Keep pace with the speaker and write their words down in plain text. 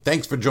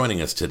Thanks for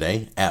joining us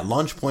today at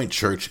Launch Point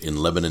Church in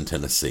Lebanon,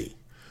 Tennessee.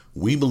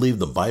 We believe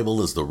the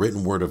Bible is the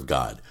written word of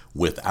God,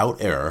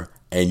 without error,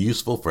 and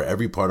useful for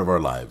every part of our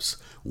lives.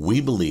 We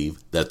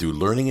believe that through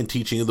learning and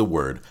teaching of the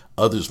word,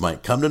 others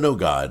might come to know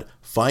God,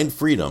 find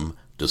freedom,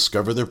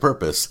 discover their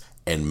purpose,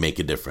 and make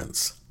a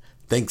difference.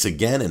 Thanks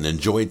again and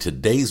enjoy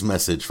today's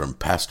message from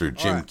Pastor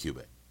Jim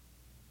Kubik.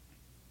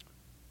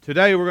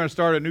 Today we're going to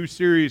start a new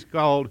series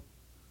called,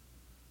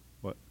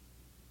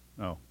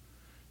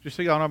 just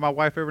so y'all know, my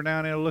wife every now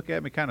and then will look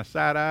at me kind of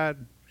side-eyed.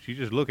 She's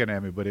just looking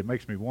at me, but it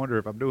makes me wonder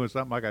if I'm doing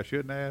something like I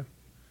shouldn't have.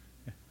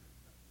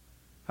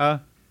 Huh?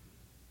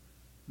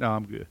 No,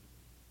 I'm good.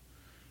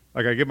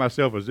 Like I give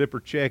myself a zipper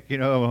check,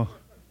 I'm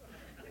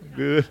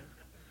good.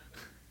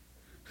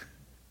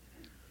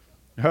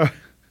 All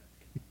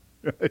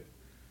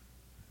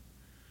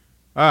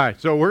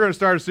right, so we're going to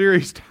start a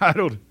series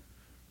titled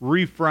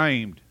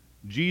Reframed.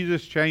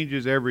 Jesus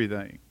Changes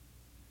Everything.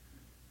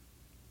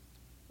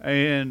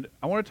 And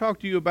I want to talk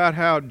to you about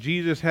how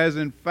Jesus has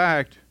in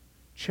fact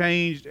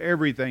changed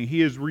everything. He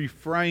has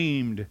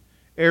reframed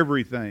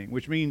everything,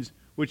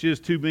 which is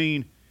to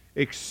mean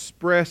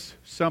express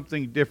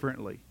something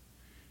differently.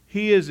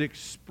 He has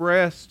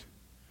expressed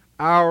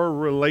our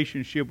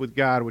relationship with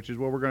God, which is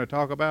what we're going to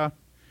talk about,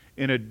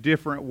 in a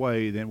different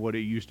way than what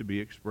it used to be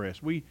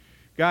expressed.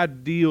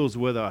 God deals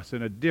with us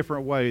in a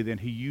different way than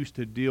He used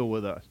to deal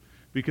with us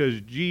because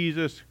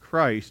Jesus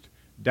Christ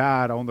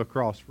died on the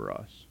cross for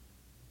us.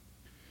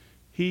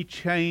 He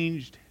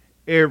changed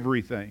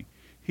everything.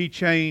 He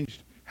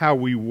changed how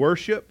we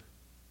worship.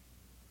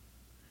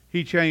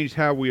 He changed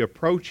how we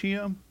approach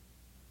Him.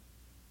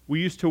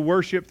 We used to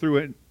worship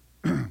through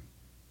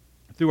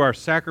our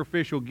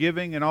sacrificial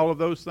giving and all of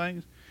those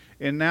things.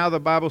 And now the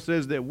Bible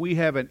says that we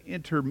have an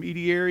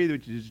intermediary,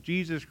 which is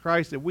Jesus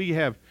Christ, that we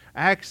have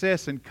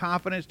access and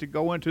confidence to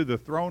go into the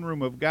throne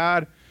room of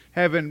God,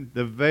 having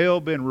the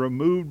veil been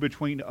removed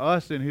between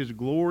us and His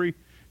glory.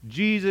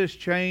 Jesus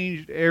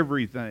changed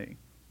everything.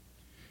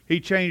 He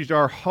changed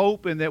our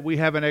hope in that we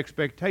have an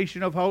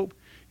expectation of hope.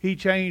 He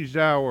changed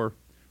our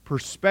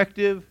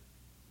perspective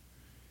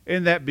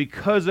in that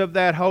because of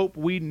that hope,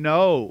 we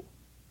know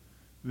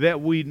that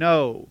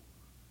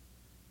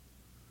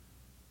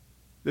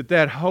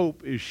that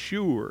hope is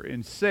sure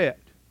and set.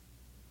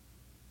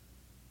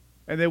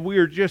 And that we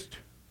are just,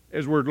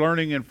 as we're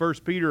learning in 1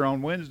 Peter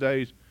on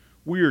Wednesdays,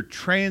 we are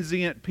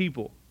transient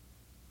people.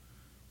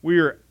 We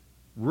are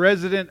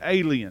resident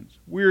aliens.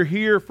 We're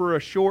here for a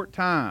short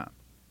time.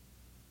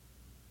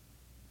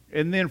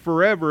 And then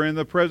forever in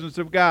the presence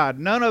of God.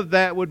 None of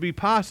that would be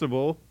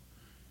possible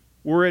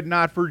were it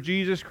not for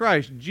Jesus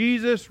Christ.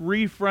 Jesus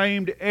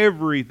reframed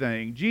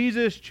everything.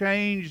 Jesus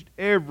changed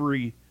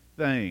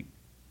everything.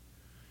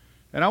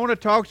 And I want to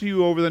talk to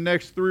you over the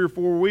next 4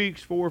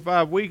 or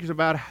 5 weeks,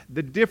 about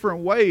the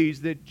different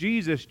ways that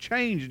Jesus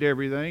changed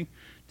everything.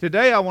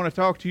 Today I want to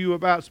talk to you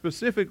about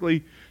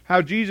specifically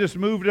how Jesus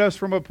moved us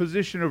from a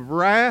position of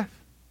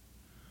wrath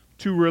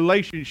to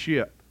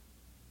relationship,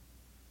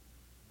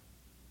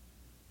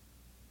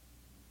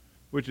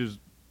 which is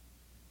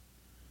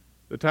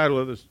the title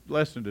of this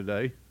lesson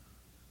today.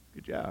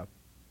 Good job.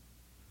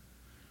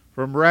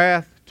 From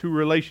wrath to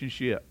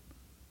relationship.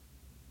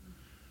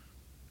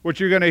 What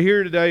you're going to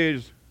hear today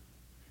is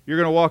you're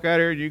going to walk out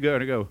here and you're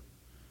going to go,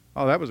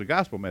 oh, that was a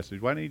gospel message.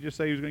 Why didn't he just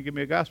say he was going to give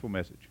me a gospel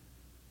message?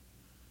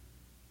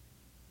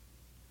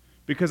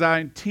 Because I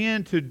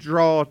intend to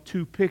draw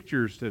two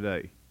pictures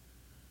today.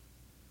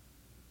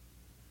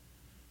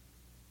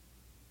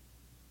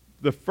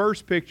 The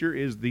first picture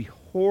is the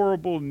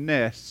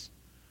horribleness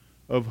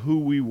of who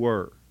we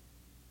were.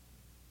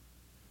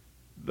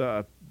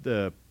 The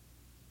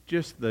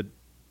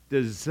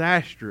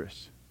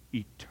disastrous,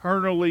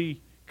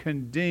 eternally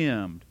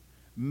condemned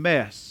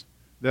mess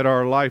that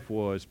our life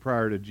was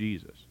prior to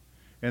Jesus.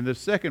 And the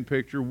second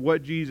picture,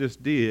 what Jesus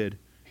did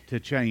to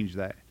change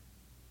that.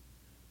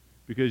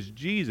 Because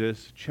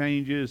Jesus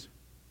changes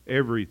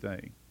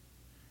everything.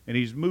 And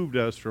He's moved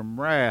us from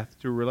wrath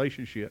to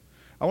relationship.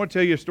 I want to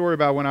tell you a story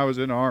about when I was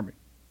in the Army.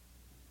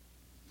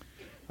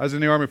 I was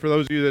in the Army, for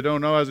those of you that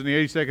don't know, I was in the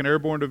 82nd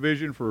Airborne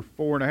Division for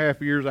 4.5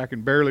 years. I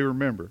can barely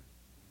remember.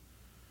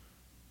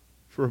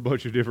 For a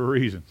bunch of different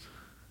reasons.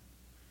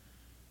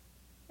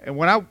 And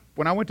when I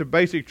went to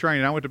basic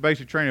training,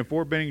 in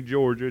Fort Benning,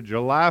 Georgia,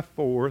 July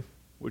 4th,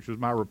 which was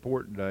my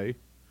reporting day,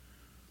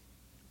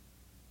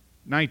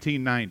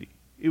 1990.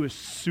 It was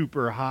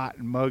super hot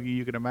and muggy,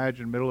 you can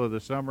imagine, middle of the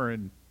summer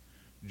in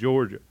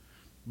Georgia.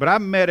 But I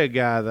met a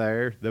guy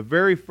there, the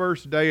very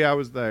first day I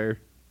was there,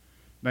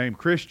 named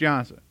Chris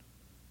Johnson.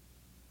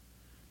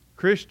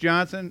 Chris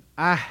Johnson,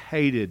 I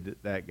hated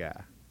that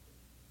guy.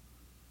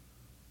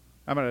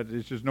 I mean,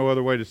 there's just no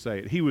other way to say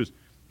it. He was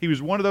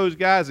one of those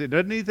guys that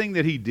doesn't anything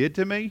that he did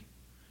to me, it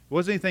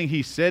wasn't anything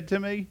he said to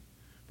me,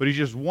 but he's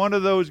just one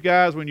of those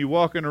guys when you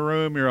walk in a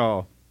room, you're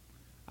all,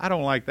 I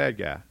don't like that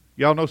guy.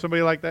 Y'all know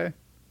somebody like that?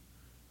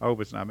 I hope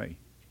it's not me.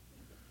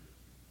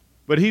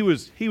 But he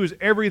was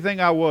everything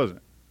I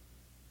wasn't.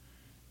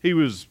 He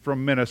was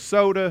from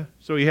Minnesota,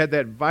 so he had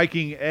that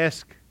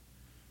Viking-esque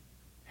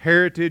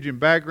heritage and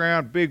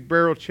background, big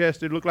barrel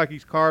chested, looked like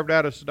he's carved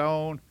out of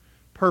stone,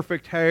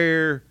 perfect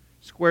hair,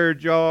 square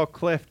jaw,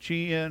 cleft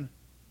chin,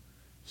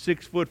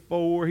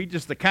 6'4". He's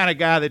just the kind of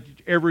guy that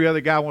every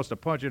other guy wants to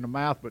punch in the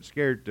mouth but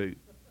scared to.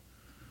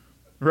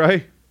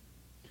 Right?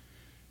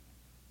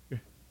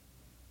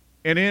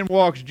 And in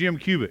walks Jim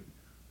Cubitt.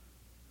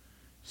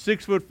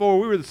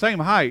 6'4". We were the same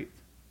height.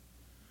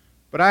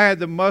 But I had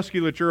the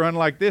musculature,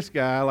 unlike this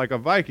guy, like a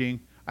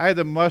Viking, I had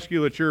the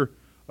musculature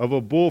of a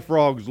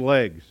bullfrog's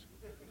legs.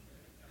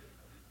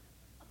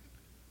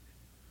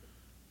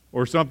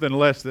 Or something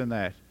less than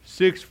that.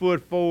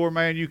 6'4",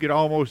 man, you could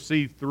almost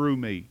see through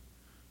me.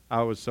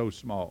 I was so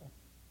small.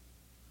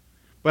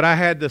 But I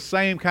had the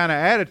same kind of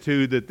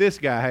attitude that this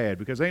guy had,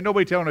 because ain't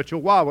nobody telling a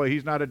Chihuahua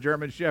he's not a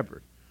German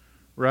Shepherd,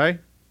 right?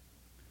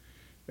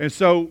 And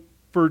so,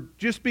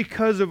 just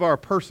because of our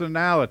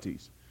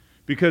personalities,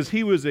 because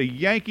he was a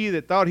Yankee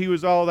that thought he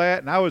was all that,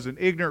 and I was an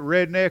ignorant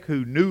redneck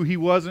who knew he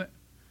wasn't,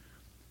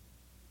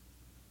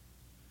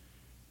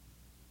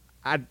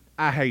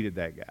 I hated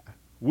that guy.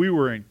 We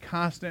were in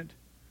constant,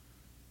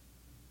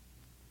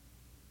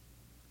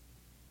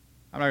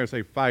 I'm not going to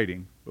say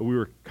fighting, but we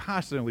were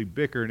constantly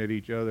bickering at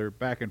each other,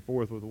 back and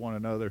forth with one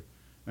another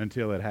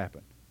until it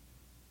happened.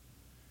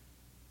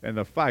 And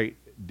the fight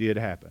did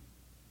happen.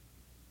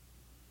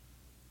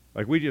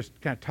 Like, we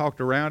just kind of talked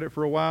around it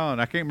for a while,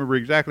 and I can't remember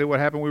exactly what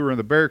happened. We were in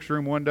the barracks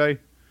room one day,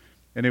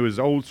 and it was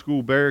old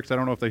school barracks. I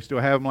don't know if they still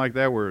have them like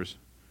that, where it's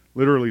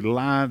literally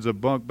lines of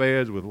bunk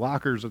beds with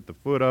lockers at the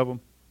foot of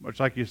them,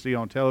 much like you see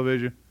on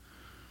television.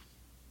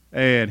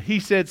 And he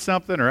said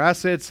something, or I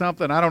said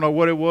something. I don't know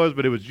what it was,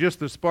 but it was just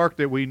the spark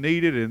that we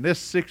needed. And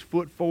this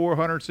 6'4",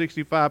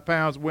 165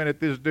 pounds went at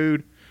this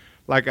dude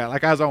like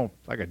I was on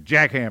like a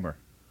jackhammer,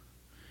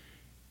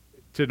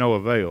 to no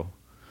avail.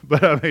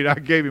 But I mean, I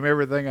gave him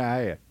everything I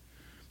had,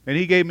 and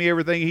he gave me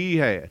everything he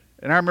had.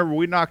 And I remember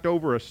we knocked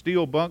over a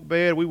steel bunk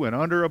bed. We went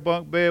under a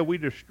bunk bed. We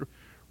just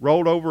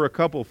rolled over a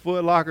couple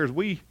foot lockers.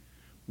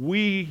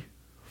 We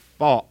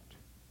fought.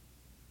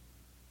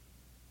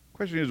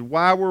 Question is,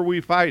 why were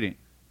we fighting?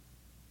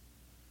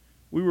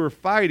 We were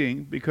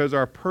fighting because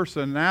our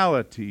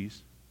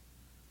personalities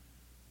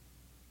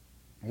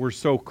were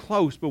so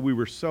close, but we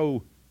were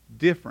so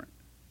different.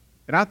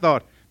 And I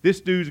thought,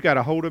 this dude's got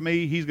a hold of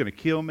me. He's going to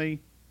kill me.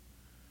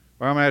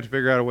 Or I'm going to have to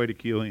figure out a way to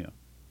kill him.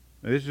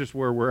 And this is just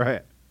where we're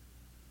at.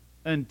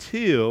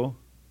 Until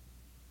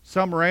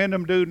some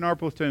random dude in our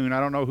platoon,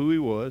 I don't know who he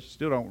was,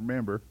 still don't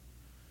remember,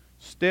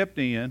 stepped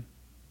in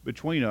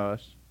between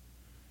us,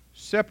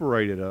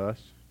 separated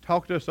us,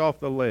 talked us off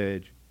the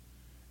ledge,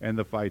 and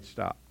the fight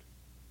stopped.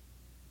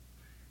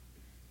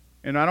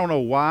 And I don't know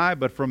why,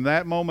 but from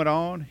that moment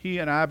on, he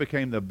and I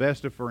became the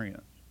best of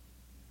friends.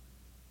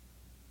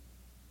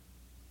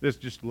 This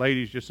just,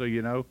 ladies, just so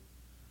you know,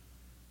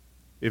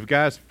 if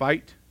guys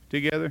fight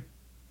together,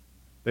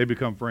 they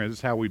become friends.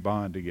 It's how we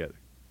bond together.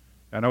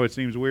 I know it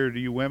seems weird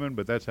to you women,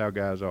 but that's how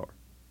guys are.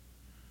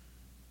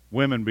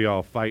 Women be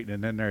all fighting,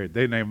 and then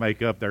they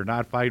make up they're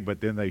not fighting,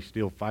 but then they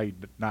still fight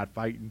not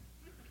fighting.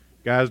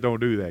 Guys don't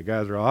do that.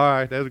 Guys are all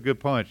right, that's a good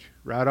punch,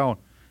 right on.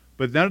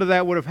 But none of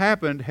that would have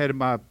happened had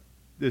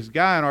this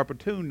guy in our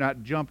platoon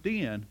not jumped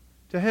in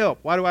to help.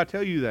 Why do I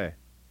tell you that?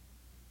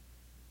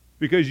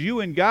 Because you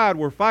and God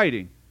were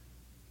fighting.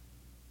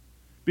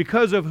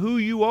 Because of who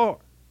you are.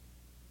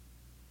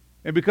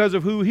 And because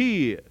of who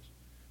He is.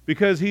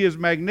 Because He is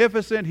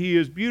magnificent, He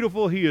is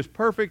beautiful, He is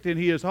perfect, and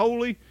He is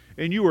holy,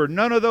 and you are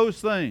none of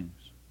those things.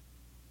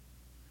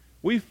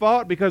 We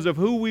fought because of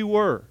who we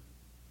were.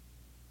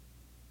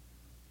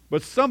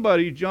 But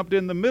somebody jumped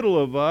in the middle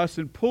of us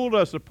and pulled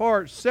us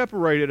apart,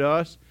 separated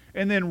us,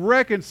 and then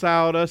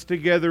reconciled us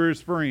together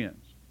as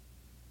friends.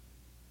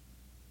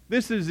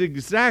 This is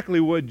exactly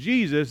what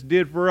Jesus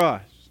did for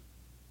us.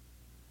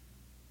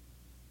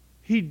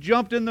 He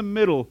jumped in the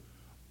middle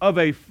of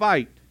a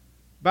fight.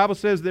 The Bible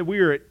says that we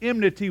are at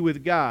enmity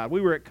with God.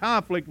 We were at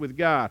conflict with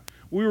God.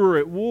 We were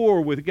at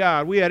war with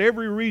God. We had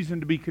every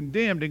reason to be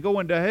condemned and go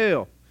into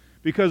hell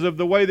because of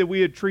the way that we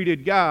had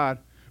treated God.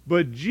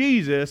 But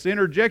Jesus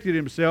interjected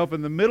Himself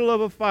in the middle of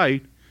a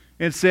fight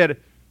and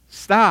said,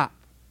 stop.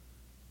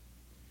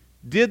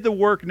 Did the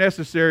work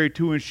necessary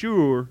to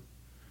ensure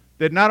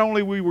that not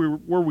only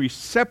were we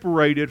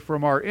separated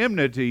from our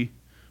enmity,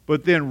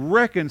 but then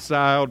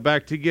reconciled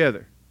back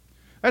together.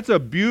 That's a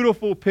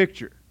beautiful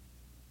picture.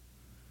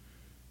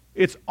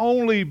 It's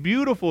only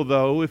beautiful,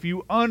 though, if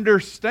you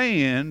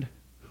understand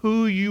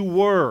who you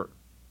were.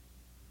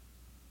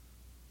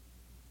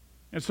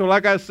 And so,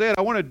 like I said,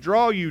 I want to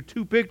draw you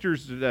two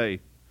pictures today.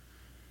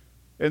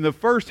 In the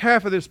first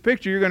half of this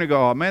picture, you're going to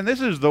go, oh, man,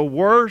 this is the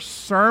worst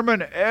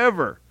sermon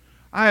ever.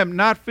 I am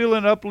not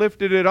feeling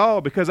uplifted at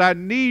all, because I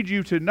need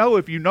you to know,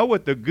 if you know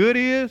what the good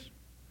is,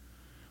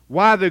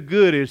 why the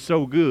good is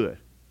so good.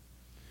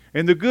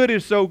 And the good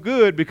is so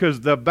good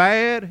because the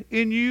bad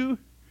in you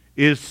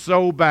is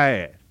so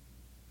bad,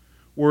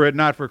 were it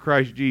not for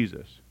Christ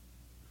Jesus.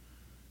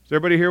 Does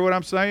everybody hear what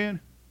I'm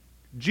saying?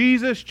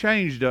 Jesus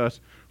changed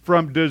us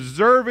from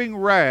deserving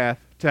wrath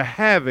to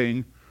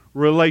having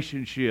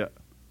relationship.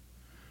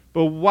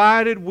 But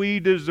why did we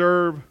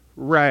deserve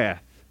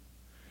wrath?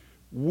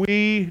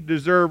 We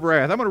deserve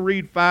wrath. I'm going to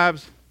read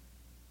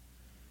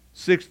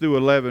 6 through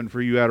 11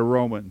 for you out of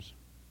Romans.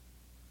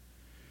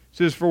 It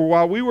says, "For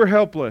while we were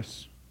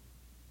helpless,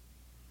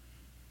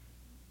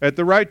 at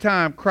the right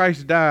time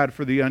Christ died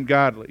for the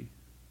ungodly.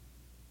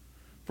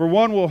 For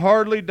one will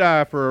hardly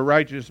die for a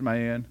righteous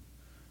man,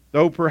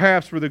 though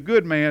perhaps for the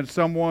good man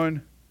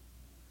someone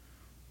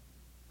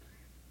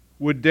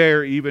would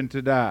dare even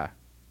to die.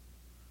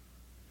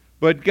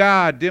 But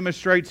God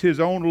demonstrates His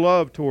own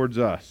love towards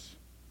us."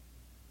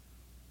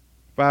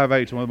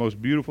 5:8 is one of the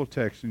most beautiful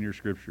texts in your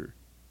Scripture.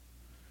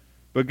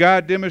 "But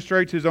God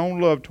demonstrates His own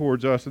love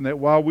towards us, in that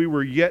while we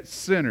were yet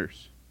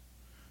sinners,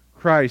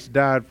 Christ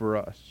died for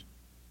us.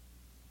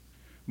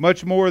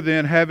 Much more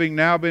then, having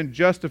now been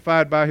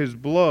justified by His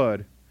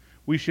blood,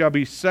 we shall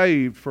be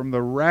saved from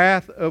the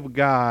wrath of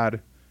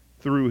God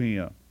through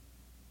Him.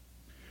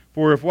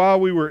 For if while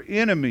we were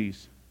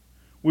enemies,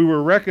 we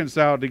were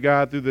reconciled to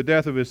God through the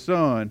death of His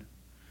Son,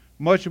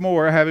 much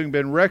more, having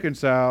been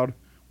reconciled,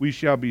 we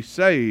shall be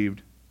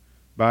saved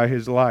by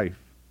His life.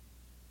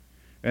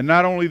 And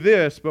not only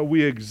this, but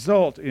we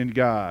exult in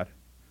God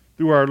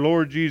through our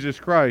Lord Jesus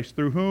Christ,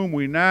 through whom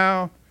we have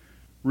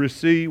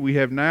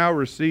now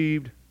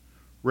received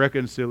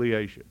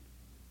reconciliation."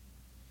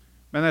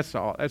 Man,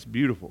 that's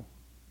beautiful.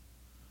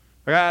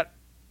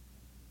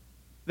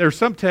 There's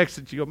some texts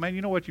that you go, man,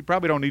 you know what? You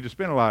probably don't need to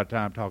spend a lot of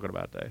time talking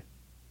about that.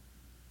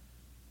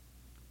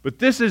 But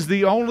this is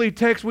the only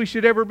text we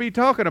should ever be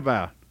talking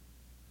about.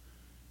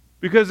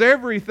 Because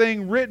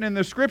everything written in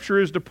the Scripture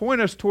is to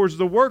point us towards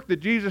the work that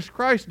Jesus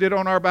Christ did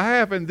on our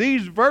behalf, and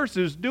these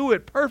verses do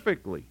it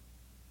perfectly.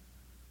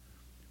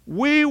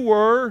 We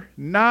were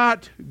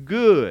not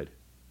good.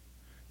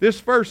 This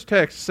first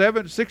text,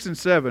 6 and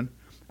 7,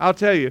 I'll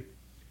tell you,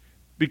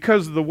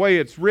 because of the way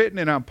it's written,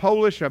 and I'm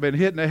Polish, I've been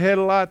hitting the head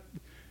a lot.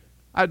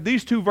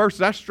 These two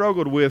verses I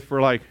struggled with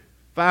for like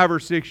 5 or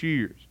 6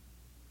 years.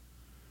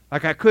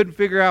 Like I couldn't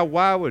figure out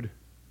why would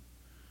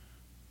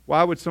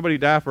somebody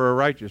die for a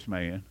righteous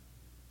man,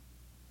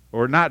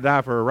 or not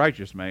die for a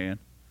righteous man,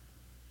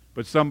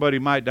 but somebody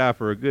might die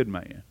for a good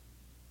man.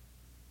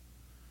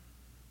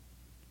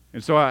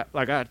 And so I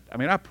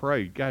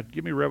prayed, God,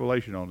 give me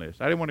revelation on this.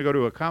 I didn't want to go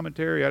to a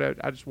commentary.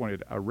 I just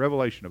wanted a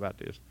revelation about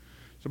this.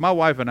 So my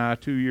wife and I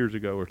 2 years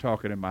ago were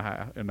talking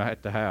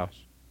at the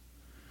house,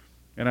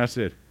 and I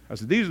said,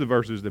 these are the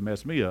verses that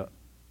messed me up.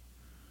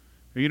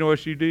 And you know what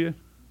she did?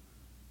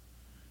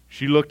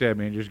 She looked at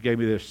me and just gave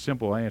me this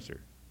simple answer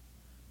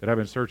that I've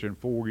been searching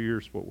several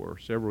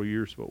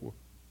years for.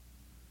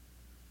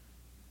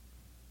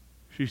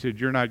 She said,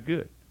 "You're not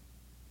good.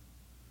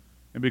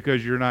 And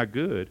because you're not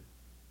good,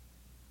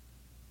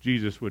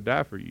 Jesus would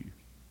die for you.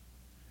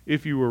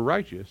 If you were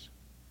righteous,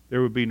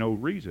 there would be no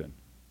reason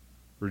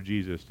for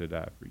Jesus to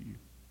die for you."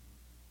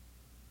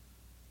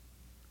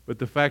 But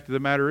the fact of the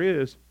matter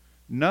is,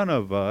 none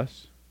of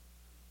us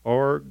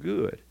are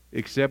good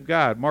except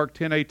God. Mark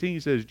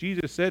 10:18 says,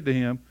 Jesus said to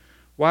him,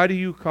 "Why do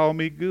you call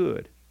me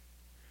good?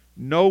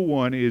 No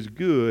one is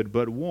good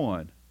but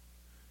one,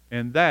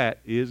 and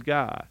that is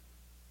God."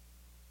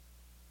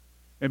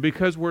 And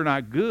because we're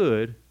not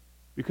good,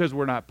 because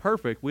we're not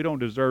perfect, we don't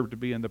deserve to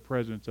be in the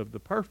presence of the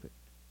perfect.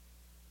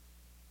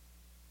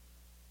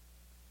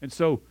 And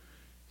so,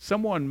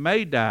 someone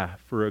may die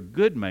for a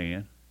good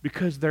man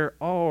because there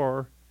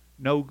are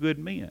no good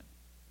men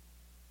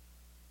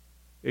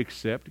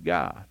except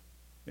God,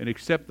 and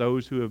except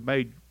those who have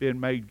been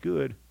made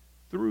good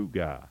through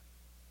God,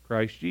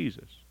 Christ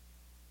Jesus.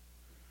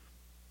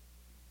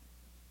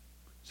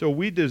 So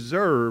we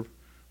deserve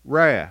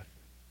wrath.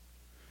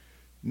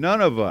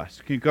 None of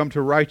us can come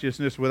to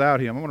righteousness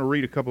without Him. I'm going to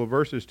read a couple of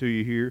verses to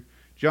you here.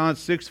 John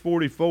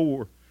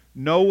 6:44.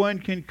 "No one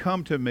can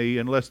come to me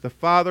unless the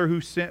Father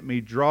who sent me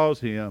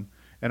draws him,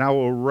 and I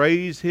will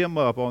raise him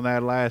up on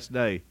that last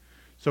day."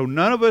 So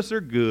none of us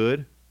are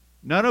good.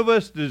 None of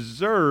us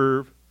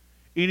deserve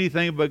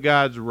anything but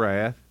God's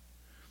wrath.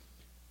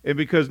 And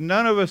because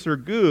none of us are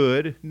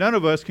good, none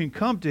of us can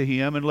come to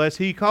Him unless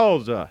He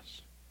calls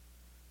us.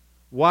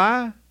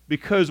 Why?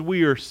 Because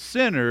we are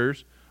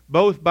sinners,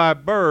 both by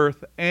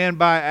birth and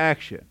by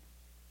action.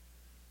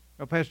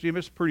 Now, Pastor Jim,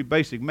 it's a pretty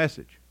basic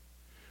message.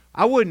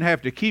 I wouldn't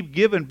have to keep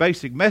giving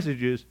basic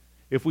messages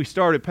if we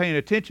started paying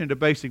attention to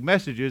basic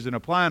messages and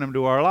applying them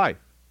to our life.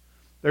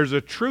 There's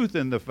a truth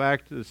in the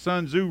fact that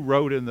Sun Tzu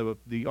wrote in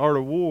the Art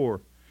of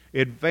War,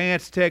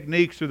 "Advanced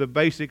techniques are the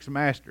basics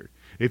mastered."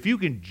 If you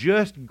can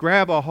just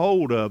grab a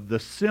hold of the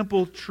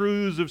simple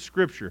truths of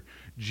Scripture,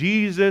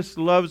 Jesus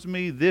loves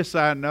me, this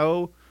I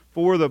know,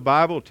 for the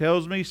Bible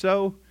tells me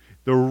so,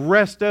 the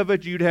rest of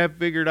it you'd have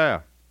figured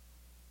out.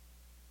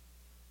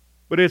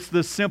 But it's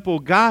the simple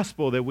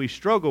gospel that we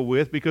struggle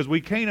with because we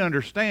can't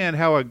understand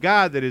how a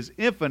God that is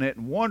infinite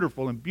and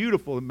wonderful and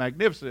beautiful and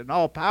magnificent and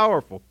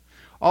all-powerful,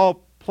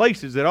 all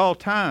places at all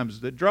times,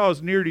 that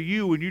draws near to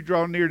you when you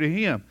draw near to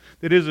Him,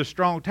 that is a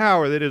strong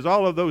tower, that is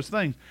all of those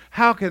things.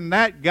 How can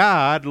that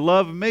God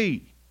love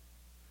me?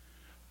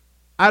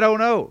 I don't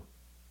know,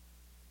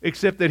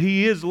 except that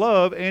He is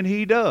love and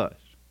He does.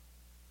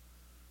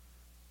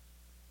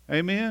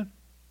 Amen?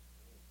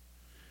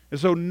 And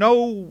so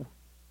none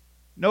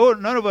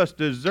of us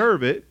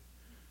deserve it,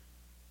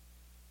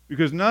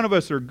 because none of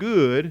us are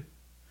good.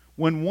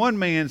 When one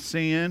man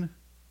sinned,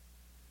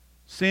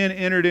 sin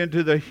entered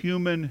into the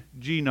human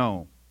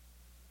genome.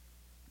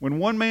 When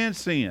one man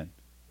sinned,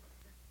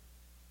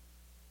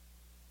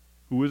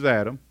 who was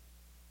Adam,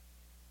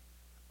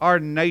 our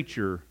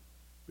nature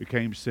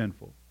became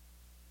sinful.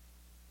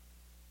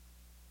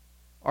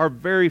 Our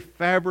very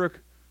fabric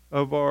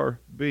of our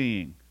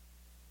being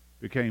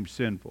became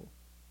sinful.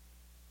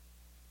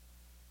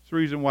 It's the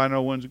reason why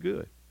no one's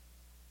good.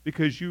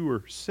 Because you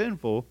were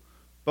sinful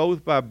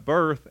both by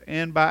birth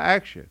and by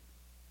action.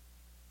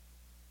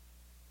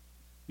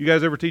 You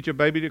guys ever teach a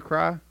baby to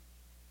cry?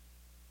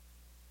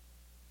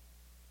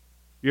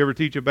 You ever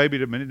teach a baby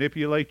to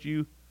manipulate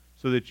you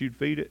so that you'd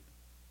feed it?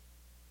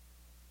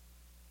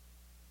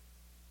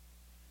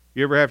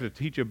 You ever have to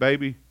teach a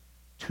baby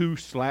to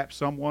slap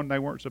someone they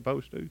weren't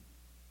supposed to?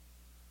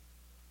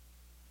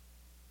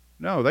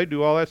 No, they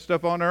do all that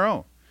stuff on their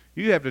own.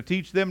 You have to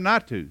teach them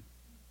not to.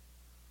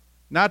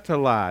 Not to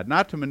lie,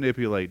 not to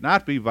manipulate,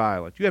 not to be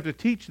violent. You have to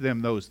teach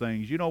them those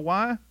things. You know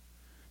why?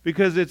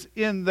 Because it's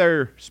in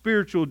their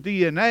spiritual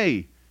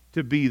DNA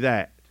to be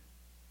that.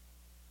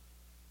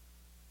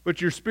 But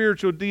your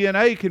spiritual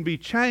DNA can be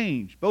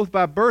changed. Both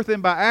by birth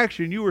and by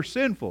action, you were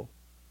sinful.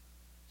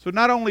 So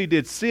not only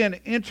did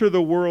sin enter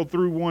the world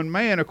through one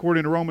man,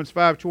 according to Romans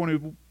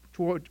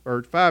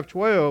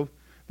 5:12,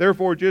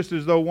 therefore just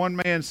as though one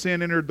man's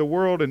sin entered the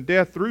world and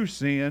death through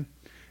sin,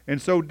 and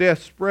so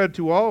death spread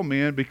to all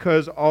men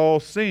because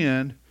all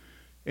sinned,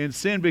 and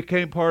sin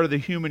became part of the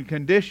human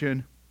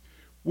condition,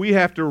 we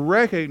have to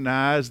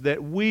recognize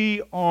that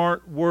we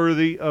aren't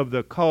worthy of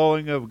the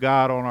calling of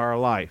God on our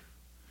life.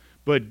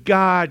 But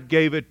God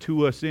gave it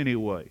to us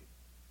anyway.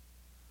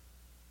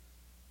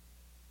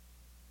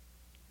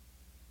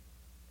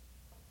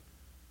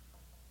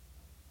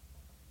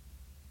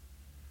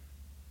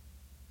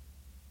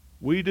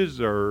 We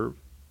deserve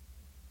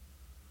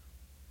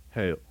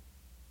hell,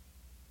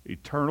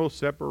 eternal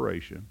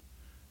separation,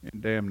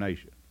 and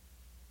damnation.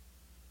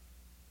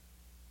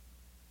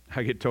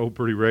 I get told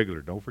pretty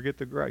regular, don't forget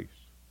the grace.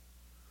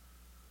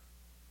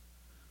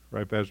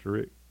 Right, Pastor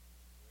Rick?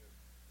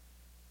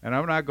 And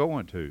I'm not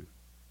going to.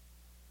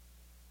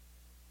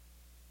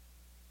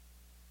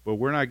 But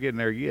we're not getting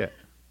there yet.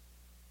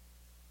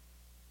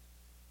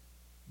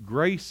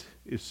 Grace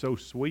is so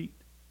sweet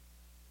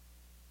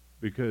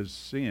because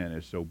sin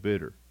is so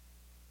bitter.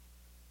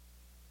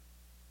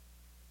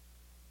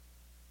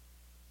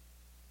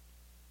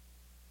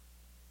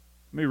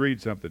 Let me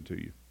read something to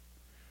you.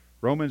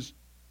 Romans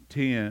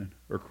 3,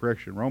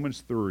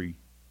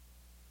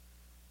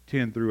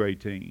 10 through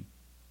 18.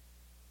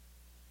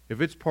 If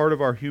it's part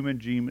of our human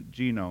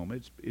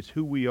genome, it's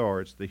who we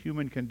are, it's the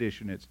human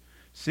condition,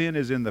 sin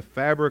is in the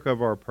fabric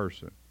of our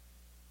person.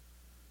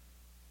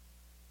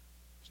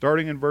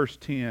 Starting in verse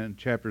 10,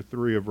 chapter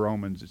 3 of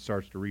Romans, it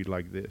starts to read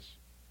like this.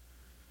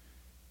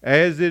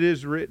 As it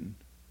is written,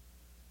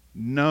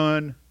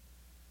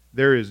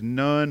 there is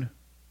none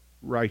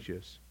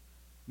righteous,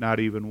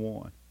 not even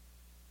one.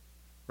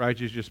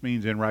 Righteous just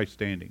means in right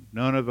standing.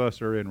 None of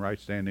us are in right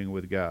standing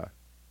with God.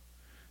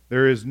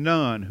 There is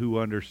none who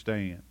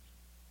understands.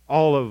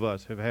 All of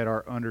us have had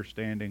our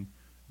understanding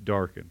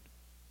darkened.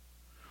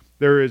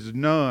 There is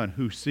none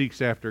who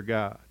seeks after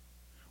God.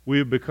 We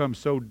have become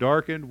so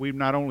darkened, we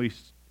not only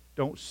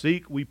don't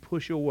seek, we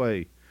push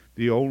away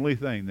the only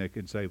thing that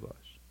can save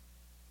us.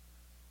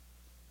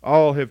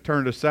 All have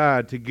turned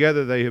aside.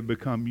 Together they have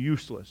become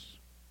useless.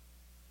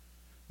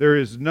 There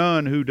is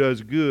none who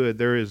does good.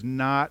 There is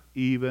not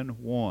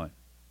even one.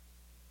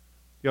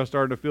 Y'all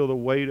starting to feel the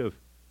weight of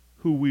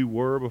who we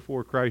were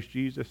before Christ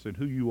Jesus and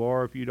who you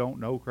are if you don't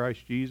know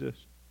Christ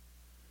Jesus?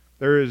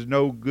 There is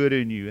no good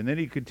in you. And then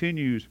he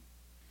continues.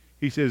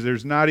 He says,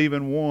 there's not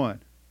even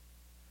one.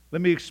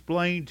 Let me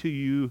explain to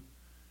you,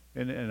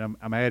 and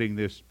I'm adding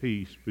this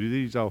piece, but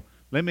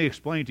let me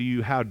explain to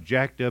you how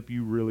jacked up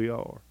you really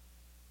are.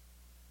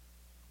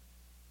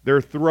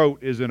 Their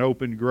throat is an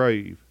open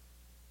grave.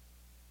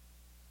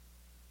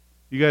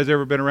 You guys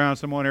ever been around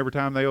someone, every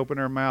time they open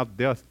their mouth,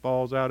 death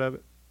falls out of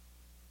it?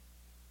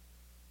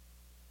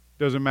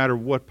 Doesn't matter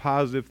what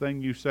positive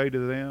thing you say to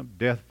them,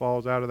 death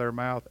falls out of their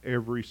mouth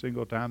every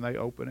single time they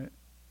open it.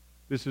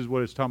 This is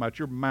what it's talking about.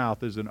 Your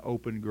mouth is an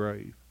open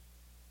grave.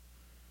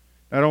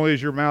 Not only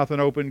is your mouth an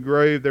open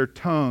grave, their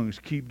tongues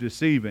keep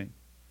deceiving.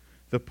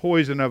 The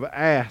poison of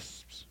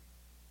asps,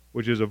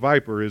 which is a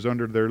viper, is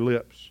under their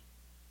lips,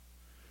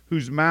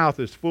 whose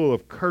mouth is full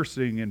of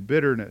cursing and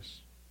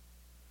bitterness.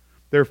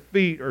 Their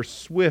feet are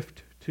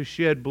swift to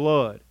shed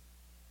blood.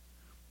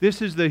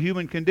 This is the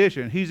human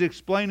condition. He's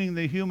explaining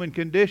the human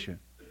condition.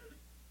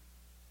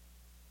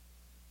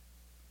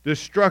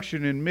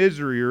 Destruction and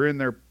misery are in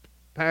their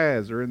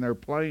paths, or in their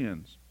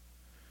plans.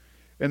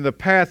 And the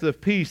path of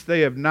peace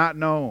they have not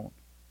known.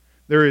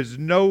 There is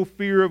no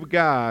fear of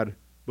God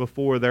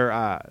before their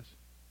eyes.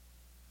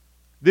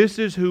 This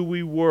is who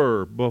we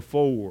were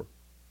before.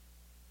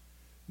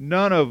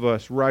 None of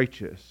us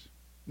righteous.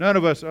 None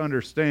of us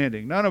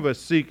understanding. None of us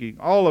seeking.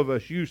 All of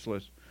us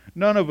useless.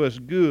 None of us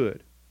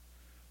good.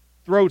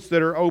 Throats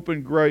that are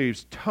open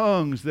graves.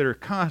 Tongues that are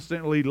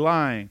constantly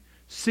lying.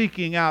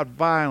 Seeking out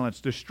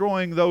violence.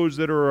 Destroying those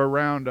that are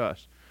around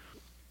us.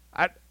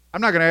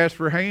 I'm not going to ask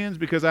for hands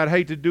because I'd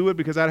hate to do it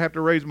because I'd have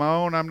to raise my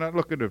own. I'm not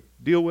looking to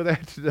deal with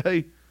that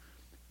today.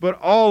 But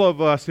all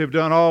of us have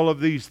done all of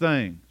these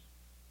things.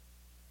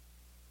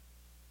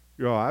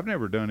 I've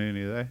never done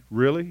any of that.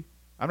 Really?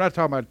 I'm not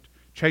talking about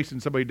chasing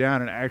somebody down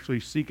and actually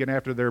seeking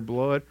after their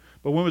blood.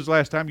 But when was the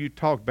last time you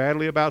talked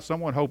badly about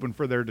someone hoping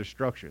for their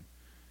destruction?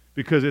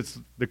 Because it's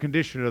the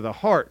condition of the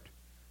heart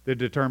that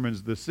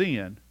determines the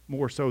sin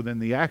more so than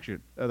the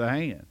action of the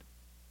hand.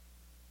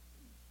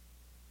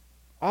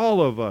 All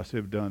of us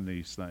have done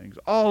these things.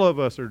 All of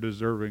us are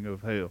deserving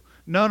of hell.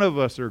 None of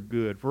us are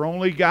good, for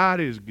only God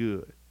is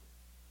good.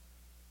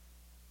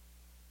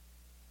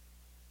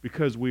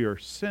 Because we are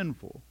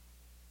sinful,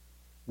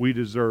 we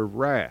deserve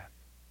wrath.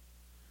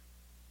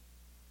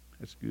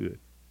 That's good.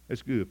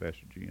 That's good,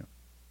 Pastor Jim.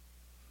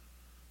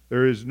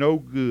 There is no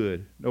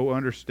good, no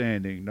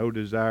understanding, no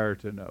desire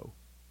to know.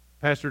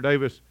 Pastor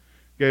Davis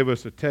gave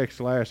us a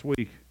text last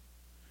week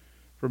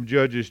from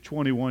Judges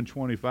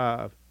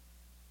 21:25.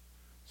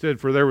 Said,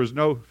 for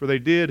they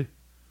did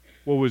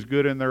what was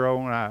good in their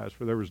own eyes,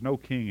 for there was no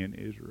king in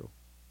Israel.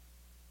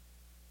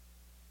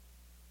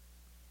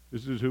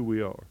 This is who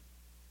we are.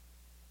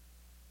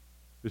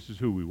 This is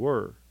who we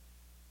were.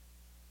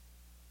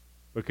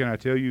 But can I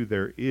tell you,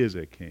 there is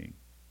a king.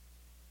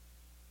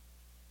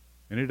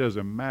 And it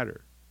doesn't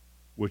matter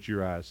what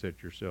your eyes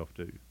set yourself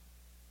to.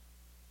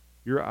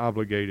 You're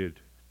obligated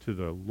to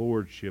the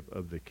lordship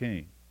of the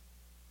king.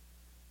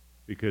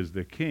 Because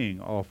the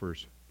king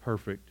offers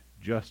perfect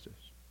justice.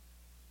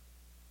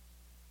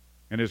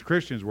 And as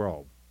Christians, we're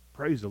all,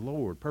 praise the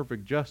Lord,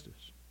 perfect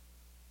justice.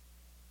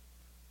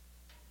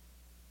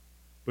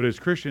 But as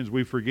Christians,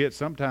 we forget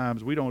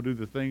sometimes we don't do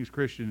the things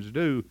Christians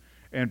do,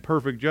 and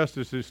perfect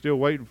justice is still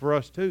waiting for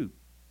us too.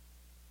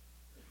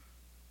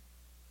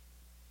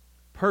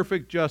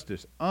 Perfect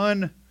justice,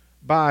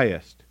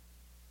 unbiased,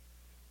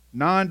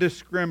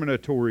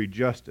 non-discriminatory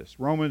justice.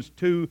 Romans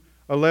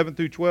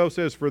 2:11-12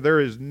 says, for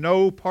there is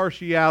no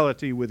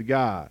partiality with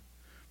God.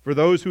 For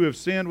those who have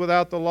sinned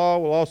without the law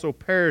will also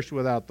perish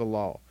without the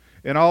law.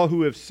 And all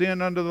who have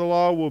sinned under the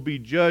law will be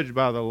judged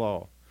by the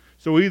law.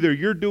 So either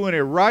you're doing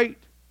it right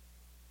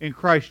in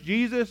Christ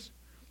Jesus,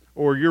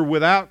 or you're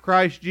without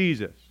Christ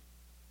Jesus.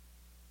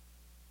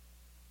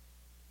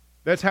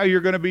 That's how you're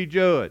going to be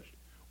judged.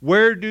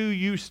 Where do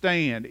you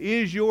stand?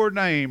 Is your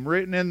name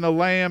written in the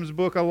Lamb's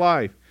book of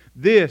life?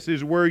 This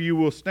is where you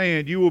will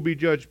stand. You will be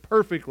judged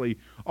perfectly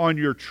on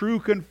your true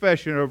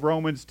confession of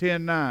Romans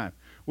 10:9.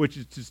 Which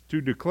is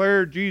to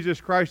declare Jesus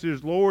Christ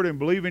as Lord and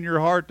believe in your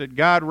heart that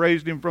God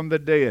raised him from the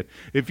dead.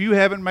 If you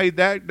haven't made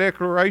that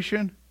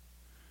declaration,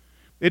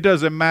 it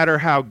doesn't matter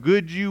how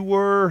good you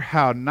were,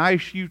 how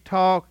nice you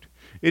talked.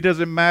 It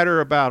doesn't matter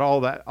about all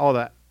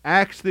the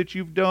acts that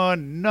you've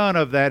done. None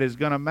of that is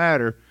going to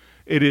matter.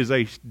 It is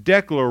a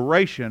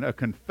declaration, a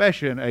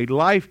confession, a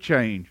life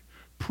change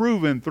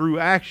proven through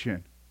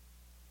action.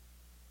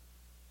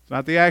 It's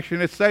not the action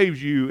that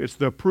saves you. It's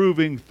the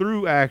proving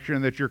through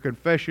action that your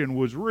confession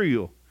was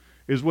real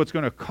is what's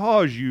going to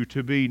cause you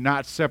to be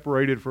not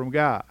separated from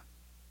God.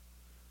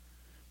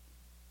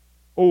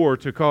 Or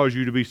to cause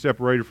you to be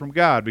separated from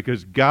God,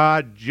 because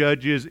God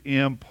judges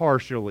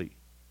impartially.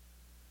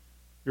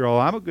 You're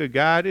all, I'm a good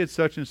guy. I did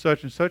such and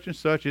such and such and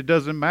such. It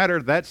doesn't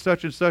matter. That's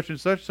such and such and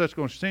such. That's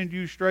going to send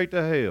you straight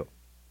to hell.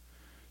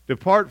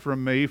 Depart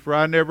from me, for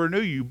I never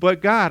knew you.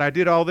 But God, I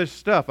did all this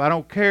stuff. I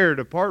don't care.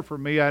 Depart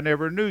from me, I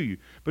never knew you.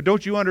 But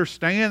don't you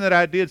understand that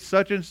I did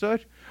such and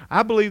such?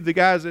 I believe the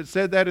guys that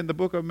said that in the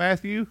book of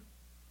Matthew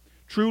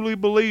truly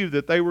believed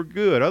that they were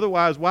good.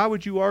 Otherwise, why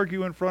would you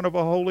argue in front of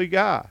a holy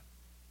God?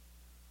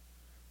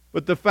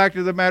 But the fact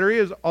of the matter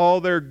is, all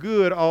their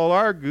good, all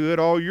our good,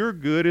 all your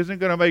good isn't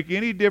going to make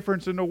any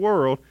difference in the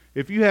world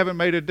if you haven't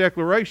made a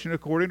declaration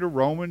according to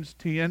Romans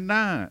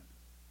 10:9.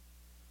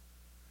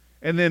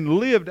 And then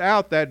lived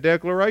out that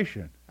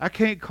declaration. I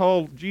can't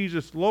call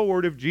Jesus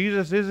Lord if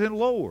Jesus isn't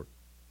Lord.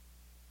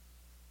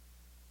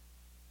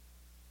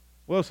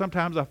 Well,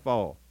 sometimes I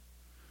fall.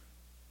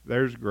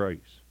 There's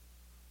grace.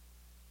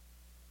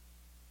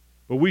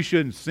 But we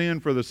shouldn't sin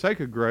for the sake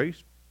of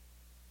grace.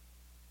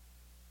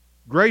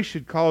 Grace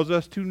should cause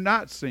us to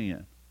not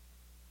sin.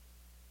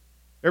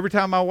 Every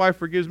time my wife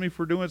forgives me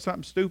for doing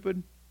something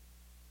stupid,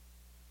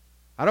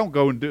 I don't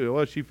go and do,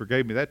 well, she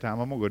forgave me that time,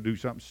 I'm going to go do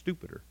something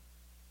stupider.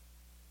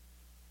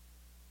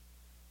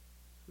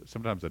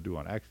 Sometimes I do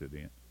on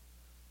accident.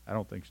 I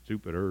don't think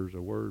stupider is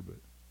a word, but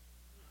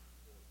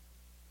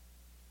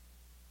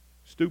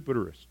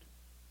stupiderest.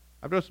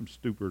 I've done some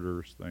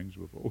stupiderest things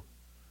before.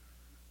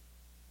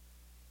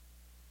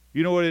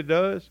 You know what it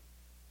does?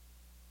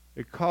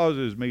 It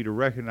causes me to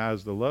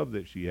recognize the love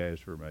that she has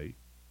for me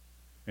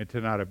and to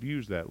not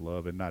abuse that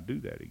love and not do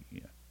that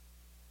again.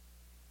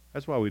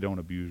 That's why we don't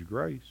abuse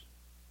grace.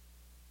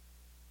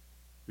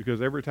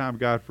 Because every time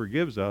God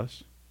forgives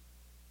us,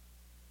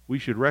 we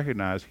should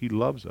recognize He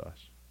loves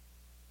us.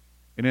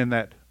 And in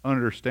that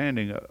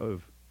understanding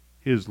of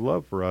his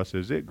love for us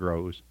as it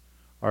grows,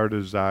 our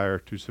desire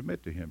to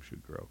submit to him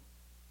should grow.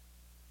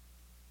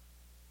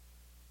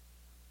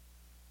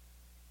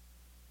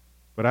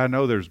 But I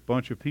know there's a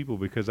bunch of people,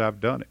 because I've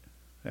done it.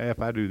 Hey, if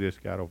I do this,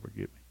 God will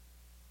forgive me.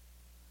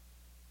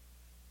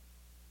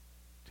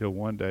 Till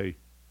one day,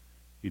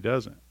 he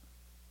doesn't.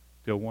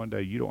 Till one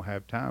day, you don't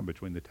have time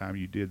between the time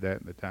you did that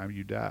and the time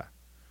you die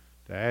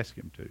to ask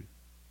him to.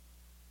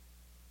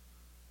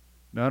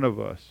 None of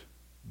us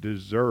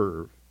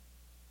deserve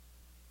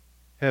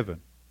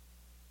heaven.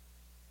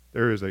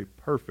 There is a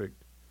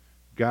perfect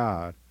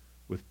God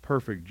with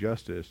perfect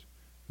justice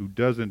who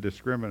doesn't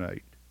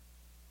discriminate.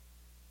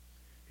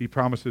 He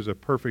promises a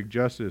perfect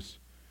justice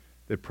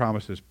that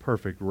promises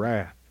perfect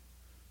wrath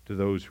to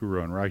those who are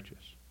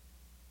unrighteous.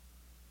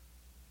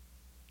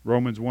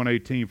 Romans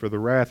 1:18, for the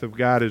wrath of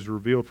God is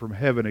revealed from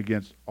heaven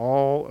against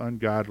all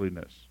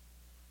ungodliness.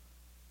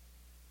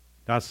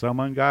 Not some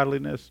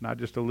ungodliness, not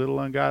just a little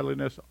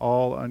ungodliness,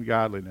 all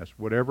ungodliness.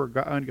 Whatever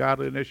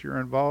ungodliness you're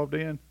involved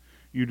in,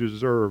 you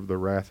deserve the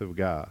wrath of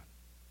God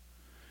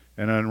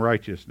and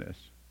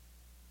unrighteousness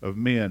of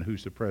men who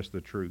suppress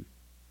the truth.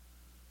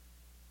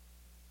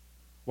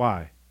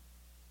 Why?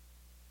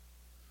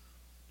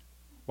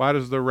 Why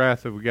does the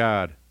wrath of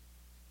God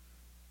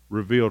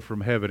revealed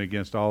from heaven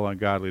against all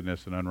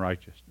ungodliness and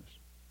unrighteousness?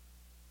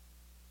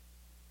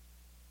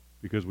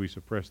 Because we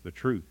suppress the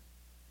truth,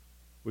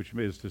 which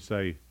is to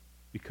say,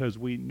 because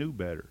we knew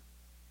better.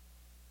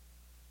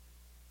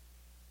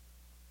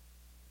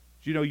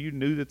 Did you know you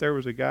knew that there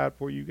was a God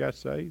before you got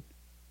saved?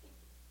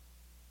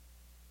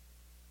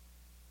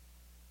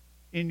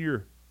 In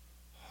your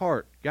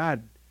heart,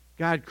 God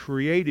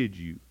created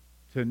you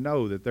to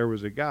know that there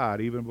was a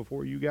God even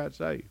before you got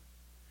saved.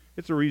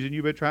 It's the reason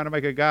you've been trying to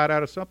make a God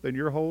out of something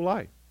your whole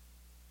life.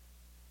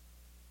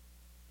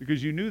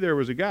 Because you knew there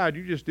was a God,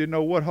 you just didn't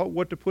know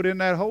what to put in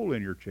that hole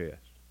in your chest.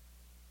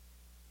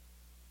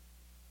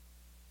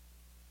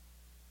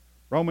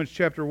 Romans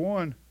chapter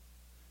 1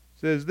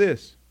 says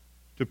this,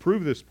 to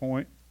prove this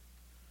point.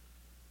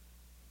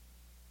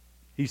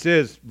 He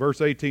says, verse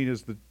 18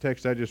 is the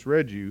text I just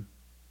read you,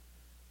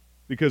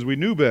 because we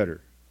knew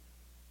better.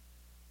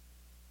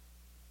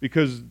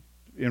 Because,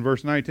 in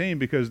verse 19,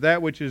 because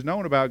that which is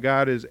known about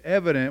God is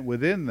evident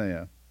within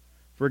them,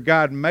 for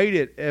God made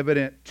it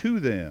evident to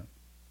them.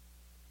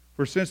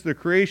 For since the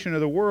creation of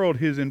the world,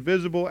 his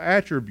invisible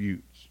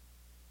attributes,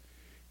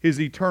 his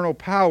eternal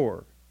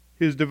power,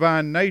 his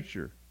divine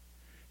nature,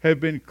 have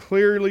been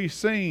clearly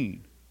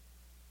seen,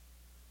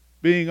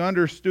 being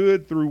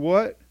understood through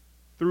what?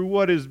 Through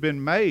what has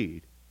been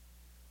made.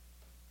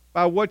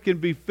 By what can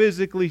be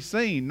physically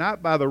seen,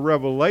 not by the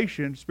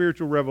revelation,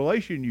 spiritual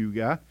revelation you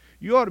got.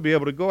 You ought to be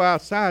able to go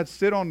outside,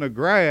 sit on the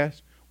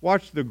grass,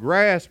 watch the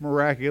grass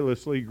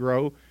miraculously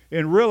grow,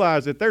 and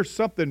realize that there's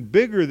something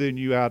bigger than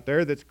you out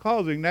there that's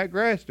causing that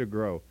grass to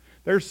grow.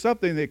 There's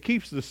something that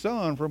keeps the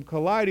sun from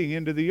colliding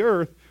into the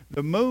earth,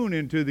 the moon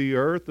into the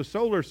earth, the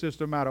solar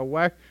system out of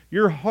whack,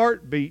 your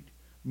heartbeat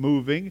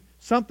moving.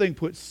 Something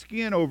put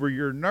skin over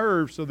your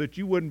nerves so that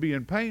you wouldn't be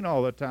in pain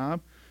all the time.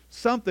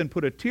 Something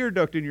put a tear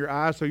duct in your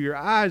eye so your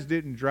eyes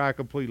didn't dry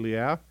completely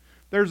out.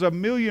 There's a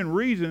million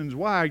reasons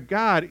why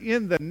God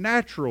in the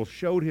natural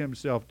showed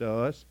himself to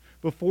us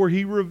before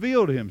he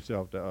revealed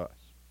himself to us.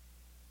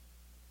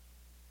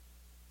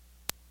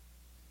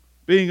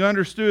 Being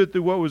understood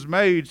through what was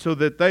made so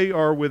that they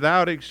are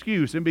without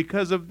excuse. And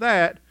because of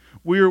that,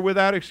 we are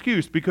without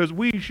excuse because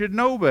we should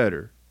know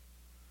better.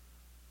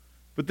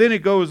 But then it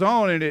goes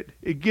on and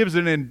it gives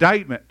an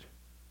indictment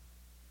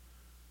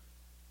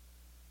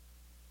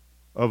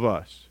of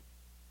us.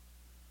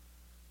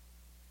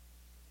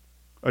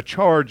 A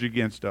charge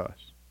against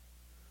us.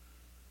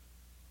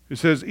 It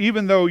says,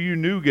 even though you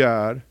knew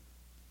God,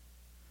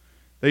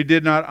 they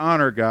did not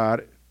honor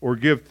God or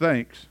give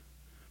thanks,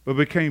 but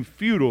became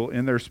futile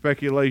in their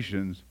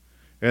speculations,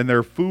 and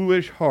their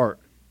foolish heart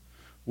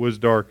was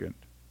darkened.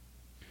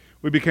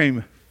 We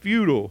became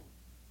futile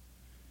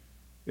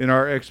in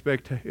our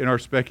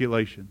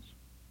speculations.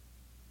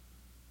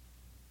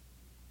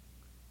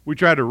 We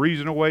tried to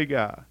reason away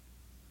God.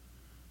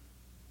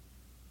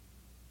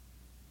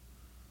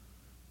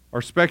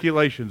 Our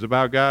speculations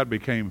about God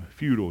became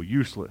futile,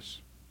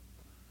 useless.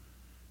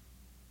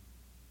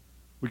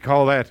 We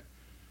call that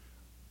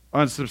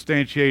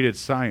unsubstantiated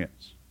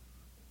science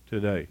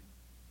today.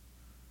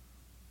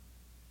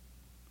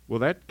 Well,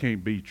 that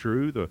can't be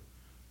true.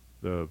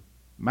 The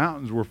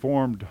mountains were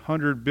formed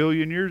 100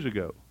 billion years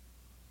ago.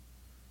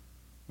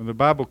 When the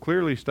Bible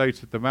clearly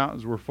states that the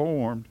mountains were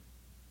formed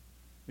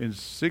in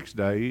 6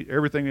 days,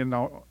 everything in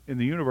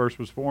the universe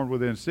was formed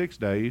within 6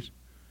 days,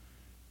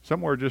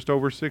 somewhere just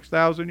over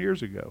 6,000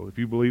 years ago, if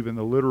you believe in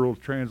the literal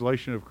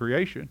translation of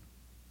creation.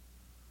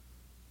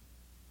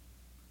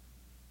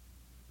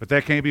 But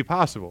that can't be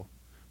possible.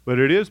 But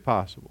it is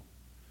possible.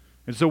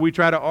 And so we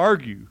try to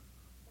argue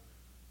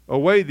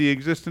away the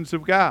existence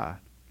of God.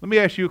 Let me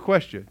ask you a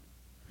question.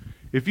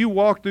 If you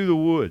walked through the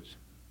woods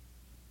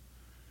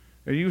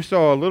and you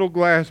saw a little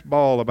glass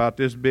ball about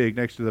this big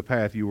next to the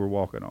path you were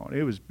walking on,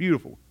 it was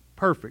beautiful,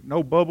 perfect.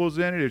 No bubbles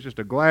in it. It's just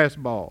a glass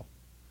ball.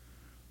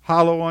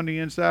 Hollow on the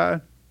inside.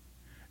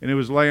 And it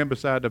was laying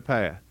beside the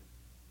path.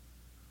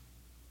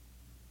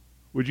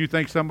 Would you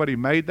think somebody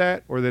made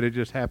that or that it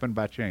just happened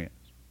by chance?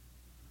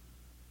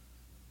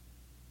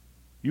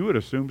 You would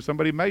assume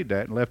somebody made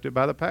that and left it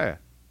by the path.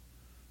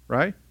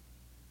 Right?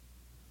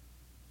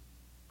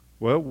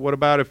 Well, what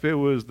about if it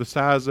was the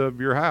size of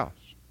your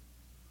house?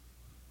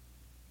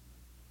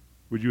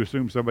 Would you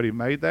assume somebody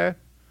made that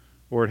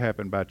or it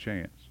happened by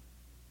chance?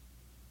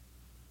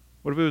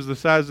 What if it was the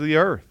size of the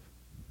earth?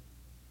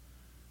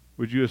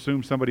 Would you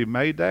assume somebody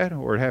made that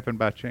or it happened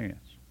by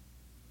chance?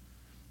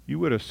 You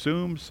would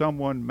assume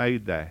someone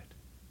made that.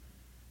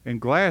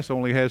 And glass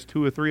only has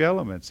 2 or 3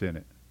 elements in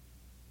it.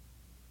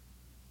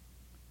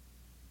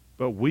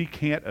 But we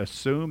can't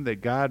assume that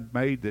God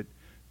made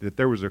that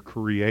there was a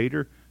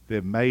creator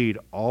that made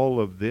all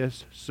of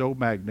this so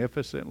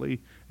magnificently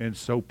and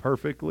so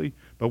perfectly,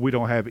 but we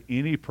don't have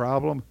any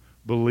problem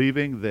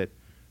believing that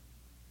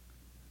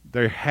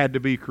there had to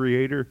be a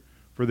creator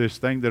for this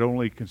thing that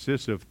only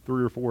consists of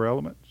 3 or 4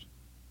 elements.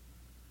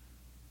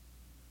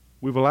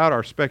 We've allowed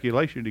our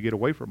speculation to get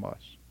away from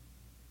us.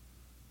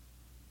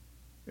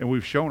 And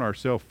we've shown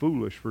ourselves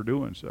foolish for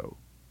doing so.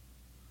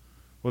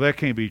 Well, that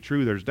can't be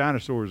true. There's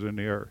dinosaurs in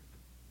the earth.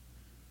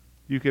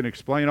 You can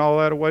explain all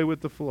that away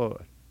with the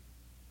flood.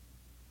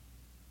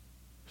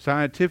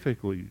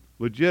 Scientifically,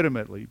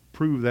 legitimately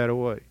prove that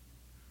away.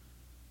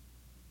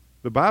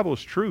 The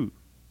Bible's true.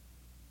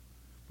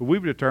 But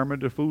we've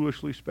determined to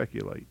foolishly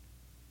speculate.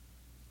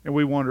 And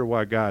we wonder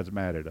why God's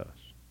mad at us.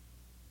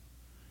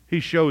 He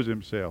shows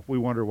himself. We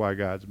wonder why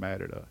God's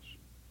mad at us.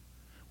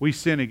 We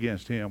sin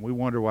against him. We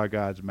wonder why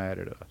God's mad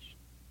at us.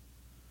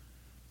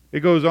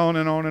 It goes on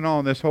and on and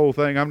on, this whole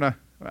thing. I'm not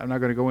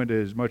going to go into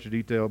as much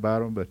detail about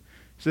them, but it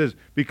says,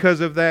 because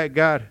of that,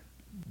 God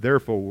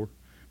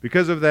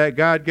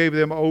gave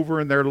them over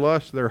in their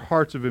lust, their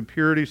hearts of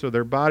impurity, so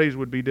their bodies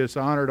would be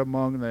dishonored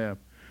among them.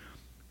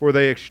 For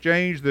they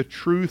exchanged the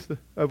truth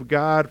of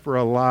God for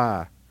a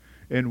lie,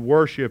 and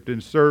worshipped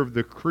and served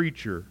the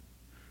creature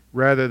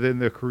rather than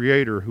the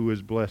Creator who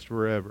is blessed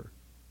forever.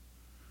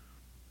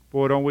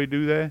 Boy, don't we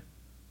do that?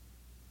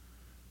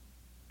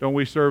 Don't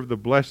we serve the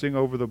blessing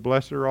over the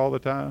blesser all the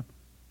time?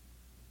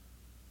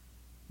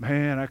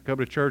 Man, I come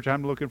to church,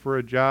 I'm looking for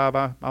a job.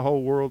 My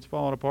whole world's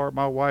falling apart.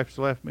 My wife's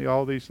left me.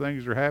 All these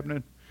things are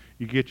happening.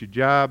 You get your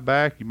job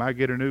back. You might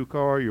get a new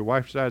car. Your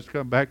wife decides to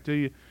come back to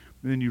you.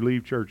 And then you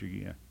leave church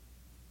again.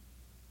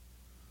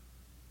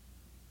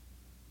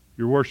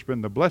 You're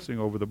worshiping the blessing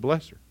over the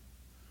blesser.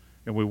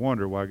 And we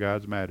wonder why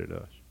God's mad at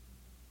us.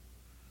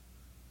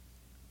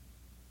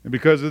 And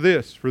because of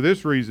this, for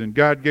this reason,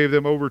 God gave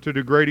them over to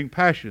degrading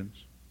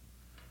passions.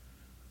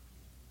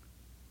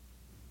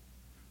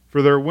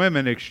 For their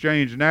women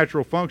exchanged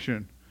natural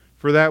function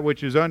for that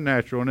which is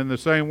unnatural. And in the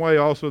same way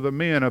also the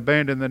men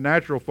abandoned the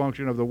natural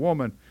function of the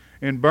woman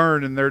and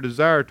burned in their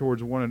desire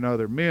towards one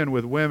another. Men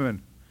with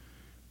women,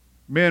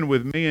 men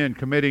with men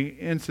committing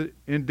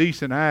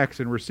indecent acts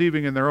and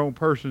receiving in their own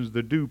persons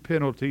the due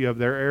penalty of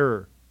their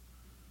error.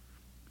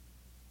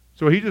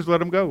 So he just let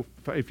them go.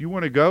 If you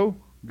want to go,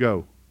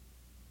 go.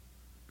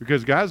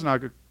 Because God's not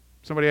good.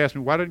 Somebody asked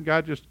me, why didn't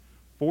God just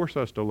force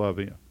us to love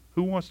him?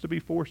 Who wants to be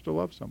forced to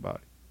love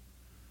somebody?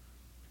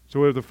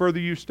 So if the further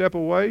you step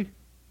away,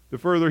 the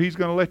further he's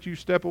going to let you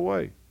step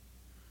away.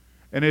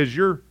 And as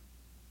your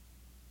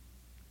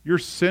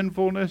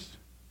sinfulness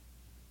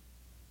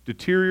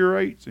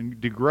deteriorates and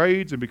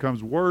degrades and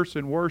becomes worse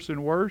and worse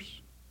and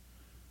worse,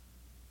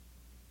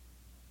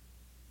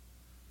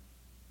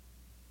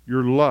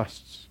 your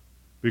lusts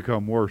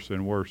become worse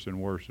and worse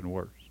and worse and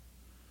worse.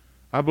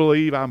 I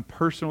believe, I'm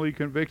personally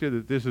convicted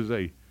that this is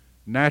a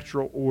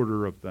natural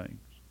order of things.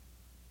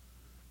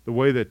 The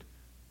way that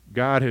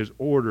God has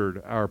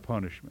ordered our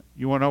punishment.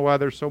 You want to know why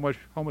there's so much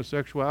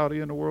homosexuality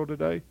in the world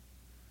today?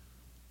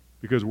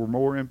 Because we're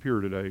more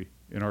impure today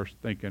in our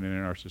thinking and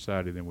in our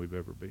society than we've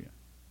ever been.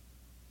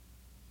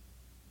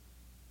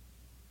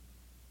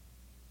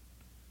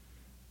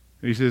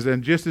 And he says,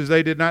 and just as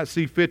they did not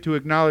see fit to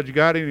acknowledge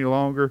God any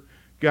longer,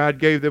 God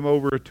gave them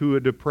over to a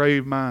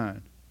depraved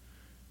mind,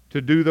 to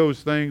do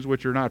those things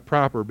which are not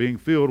proper, being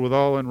filled with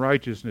all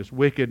unrighteousness,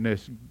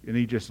 wickedness, and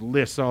he just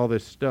lists all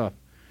this stuff.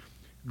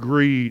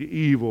 Greed,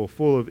 evil,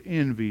 full of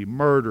envy,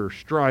 murder,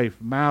 strife,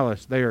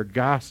 malice. They are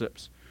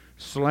gossips,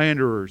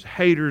 slanderers,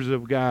 haters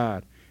of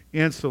God,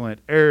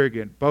 insolent,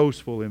 arrogant,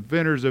 boastful,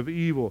 inventors of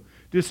evil,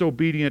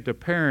 disobedient to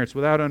parents,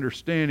 without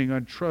understanding,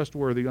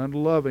 untrustworthy,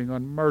 unloving,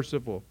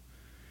 unmerciful.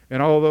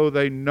 And although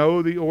they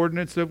know the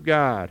ordinance of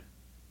God,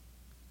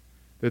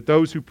 that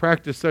those who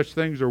practice such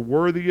things are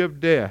worthy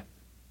of death,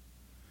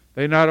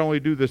 they not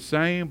only do the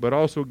same, but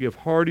also give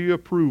hearty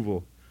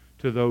approval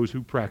to those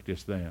who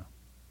practice them.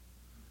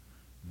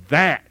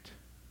 That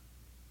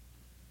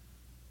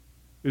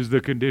is the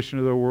condition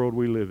of the world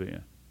we live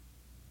in.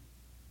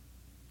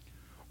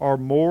 Our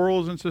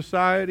morals in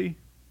society,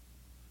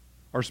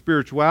 our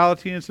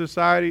spirituality in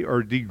society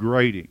are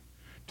degrading.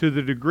 To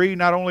the degree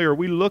not only are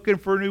we looking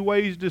for new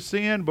ways to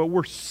sin, but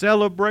we're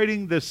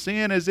celebrating the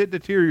sin as it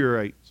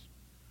deteriorates.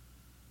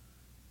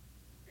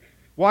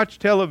 Watch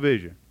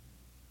television.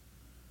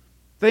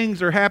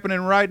 Things are happening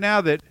right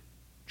now that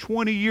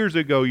 20 years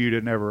ago you'd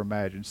have never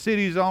imagined.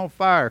 Cities on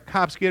fire,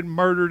 cops getting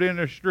murdered in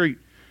the street,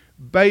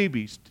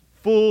 babies,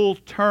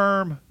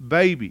 full-term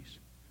babies,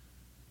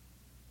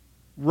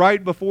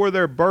 right before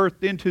they're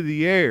birthed into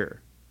the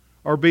air,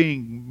 are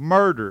being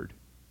murdered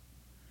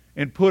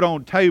and put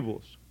on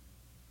tables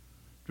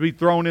to be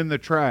thrown in the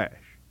trash.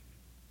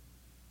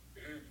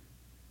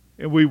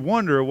 And we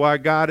wonder why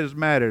God is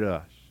mad at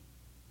us.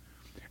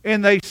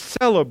 And they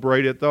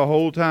celebrate it the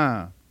whole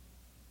time.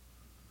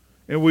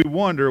 And we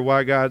wonder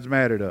why God's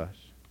mad at us.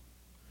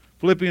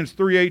 Philippians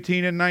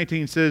 3:18 and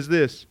 19 says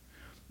this: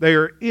 they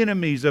are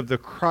enemies of the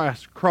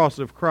cross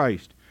of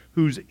Christ,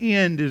 whose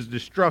end is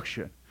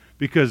destruction,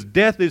 because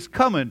death is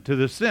coming to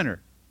the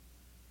sinner.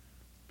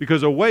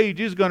 Because a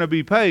wage is going to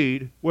be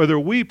paid, whether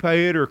we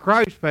pay it or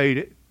Christ paid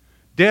it.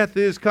 Death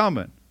is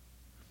coming.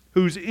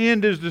 Whose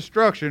end is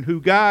destruction,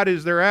 who God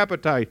is their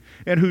appetite,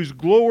 and whose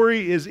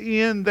glory is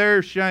in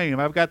their shame.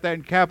 I've got that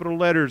in capital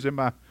letters in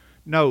my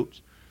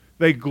notes.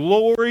 They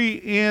glory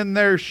in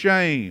their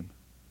shame,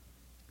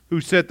 who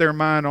set their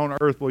mind on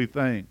earthly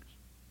things.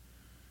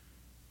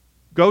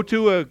 Go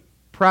to a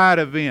pride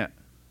event.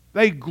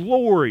 They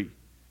glory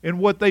in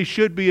what they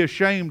should be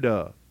ashamed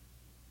of.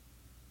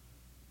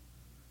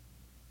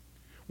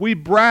 We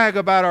brag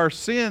about our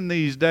sin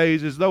these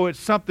days as though it's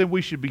something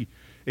we should be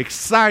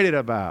excited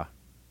about.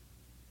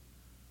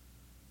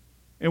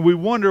 And we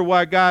wonder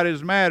why God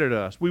is mad at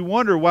us. We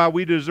wonder why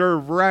we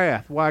deserve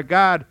wrath, why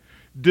God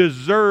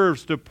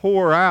deserves to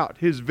pour out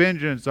His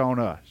vengeance on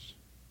us.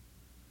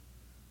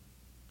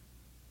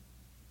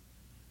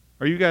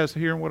 Are you guys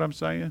hearing what I'm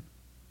saying?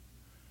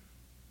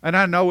 And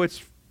I know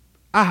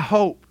my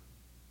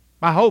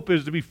hope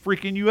is to be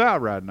freaking you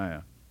out right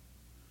now.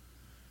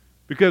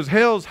 Because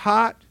hell's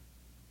hot,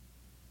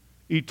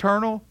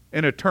 eternal,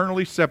 and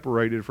eternally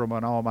separated from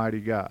an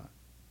almighty God.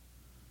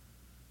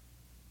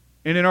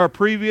 And in our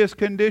previous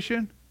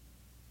condition,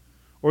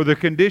 or the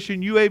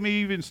condition you may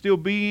even still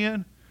be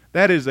in,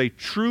 that is a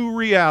true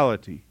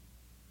reality,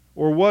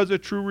 or was a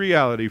true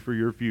reality for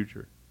your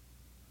future.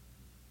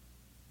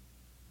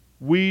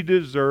 We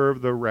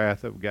deserve the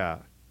wrath of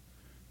God.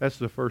 That's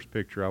the first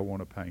picture I want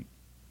to paint.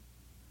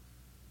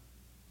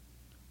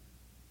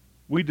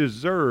 We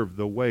deserve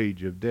the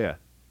wage of death,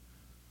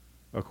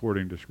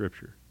 according to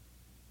Scripture.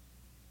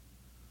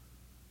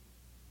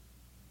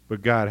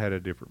 But God had a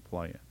different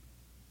plan.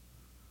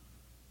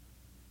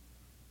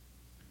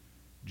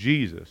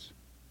 Jesus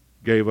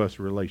gave us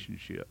a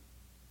relationship.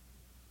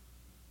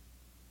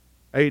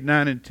 8,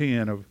 9, and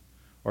 10 of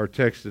our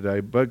text today.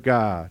 But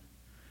God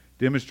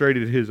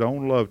demonstrated His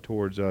own love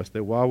towards us,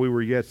 that while we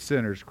were yet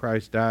sinners,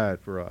 Christ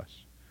died for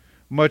us.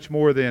 Much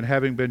more then,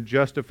 having been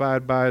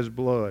justified by His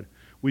blood,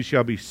 we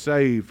shall be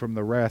saved from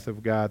the wrath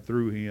of God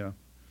through Him.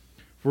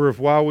 For if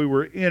while we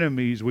were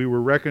enemies, we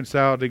were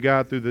reconciled to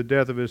God through the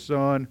death of His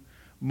Son,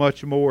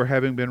 much more,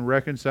 having been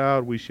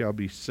reconciled, we shall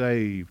be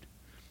saved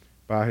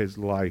by His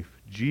life.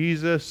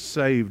 Jesus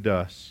saved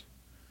us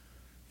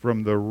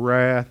from the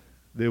wrath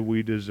that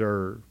we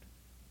deserved.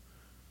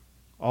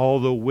 All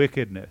the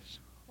wickedness,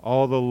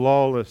 all the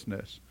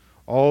lawlessness,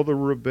 all the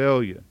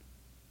rebellion.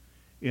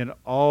 In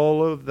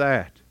all of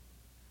that,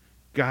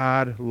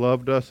 God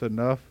loved us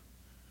enough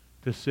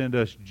to send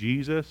us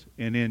Jesus,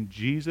 and in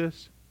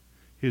Jesus,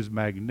 His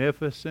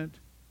magnificent,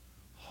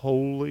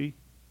 holy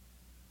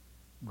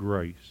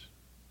grace.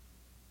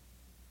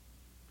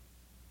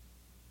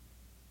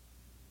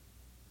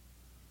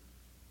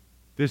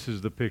 This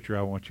is the picture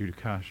I want you to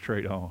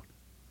concentrate on.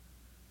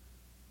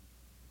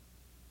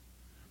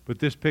 But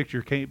this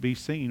picture can't be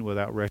seen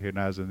without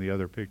recognizing the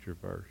other picture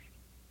first.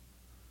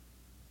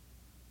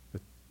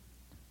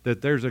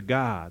 That there's a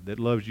God that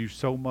loves you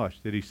so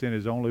much that He sent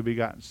His only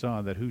begotten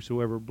Son, that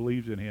whosoever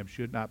believes in Him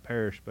should not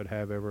perish but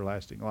have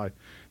everlasting life.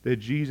 That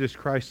Jesus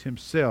Christ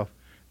Himself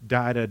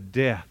died a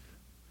death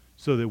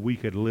so that we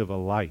could live a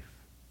life.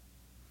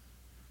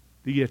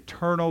 The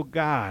eternal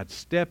God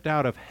stepped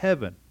out of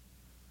heaven.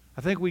 I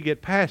think we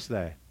get past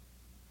that.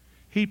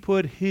 He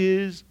put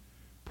His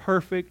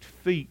perfect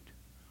feet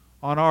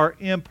on our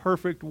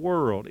imperfect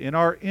world, in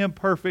our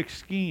imperfect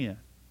skin,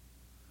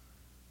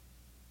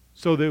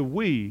 so that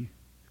we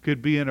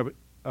could be in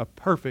a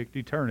perfect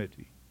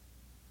eternity.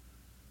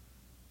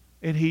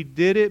 And He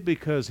did it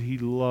because He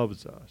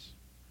loves us.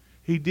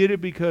 He did it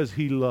because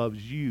He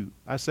loves you.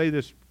 I say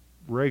this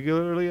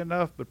regularly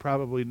enough, but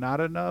probably not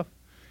enough.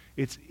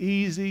 It's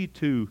easy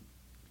to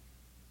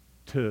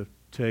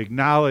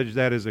acknowledge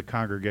that as a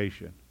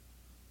congregation.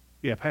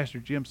 Yeah, Pastor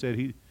Jim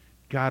said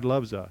God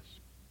loves us.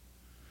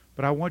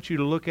 But I want you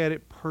to look at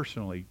it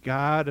personally.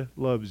 God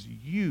loves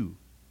you.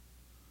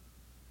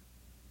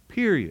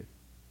 Period.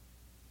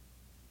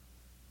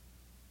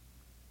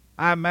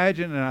 I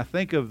imagine and I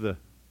think of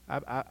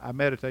I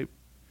meditate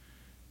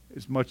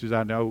as much as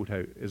I know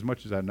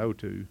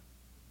to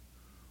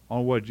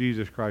on what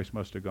Jesus Christ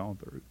must have gone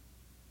through.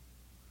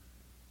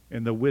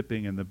 And the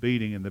whipping and the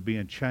beating and the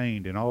being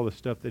chained and all the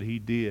stuff that He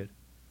did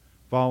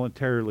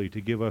voluntarily to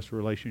give us a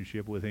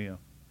relationship with Him.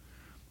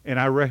 And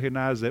I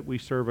recognize that we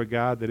serve a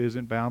God that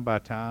isn't bound by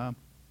time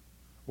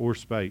or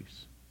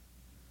space.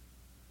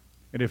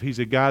 And if he's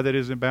a God that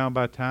isn't bound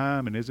by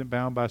time and isn't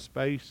bound by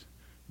space,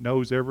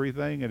 knows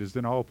everything and is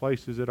in all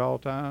places at all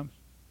times,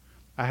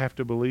 I have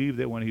to believe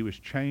that when he was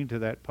chained to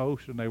that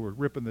post and they were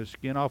ripping the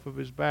skin off of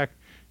his back,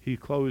 he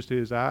closed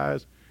his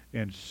eyes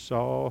and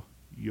saw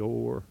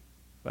your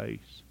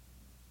face.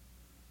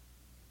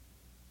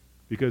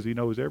 Because he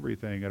knows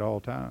everything at all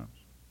times.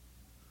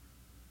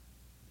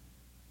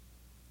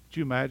 Could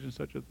you imagine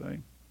such a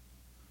thing?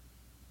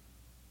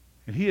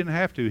 And he didn't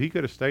have to. He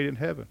could have stayed in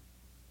heaven.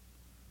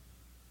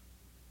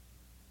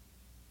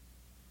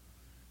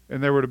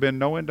 And there would have been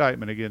no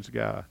indictment against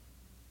God.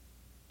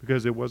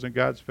 Because it wasn't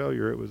God's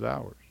failure, it was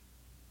ours.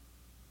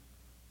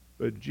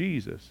 But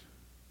Jesus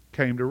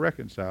came to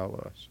reconcile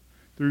us.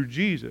 Through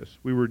Jesus,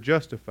 we were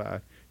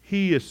justified.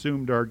 He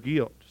assumed our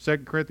guilt.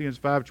 2 Corinthians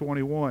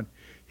 5:21.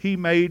 He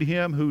made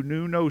him who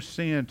knew no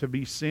sin to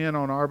be sin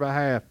on our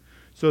behalf,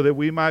 so that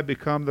we might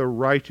become the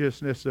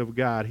righteousness of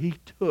God. He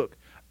took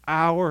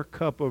our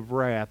cup of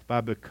wrath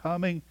by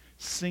becoming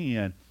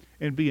sin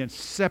and being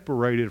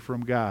separated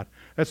from God.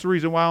 That's the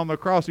reason why on the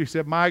cross he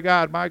said, my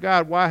God,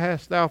 why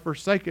hast thou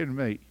forsaken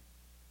me?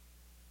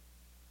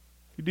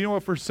 Do you know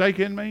what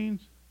forsaken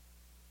means?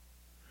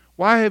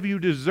 Why have you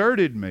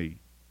deserted me?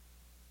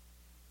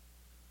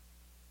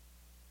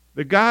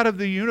 The God of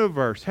the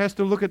universe has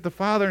to look at the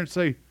Father and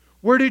say,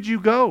 where did you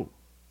go?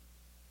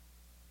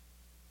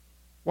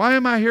 Why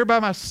am I here by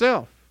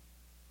myself?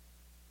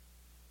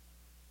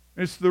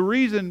 It's the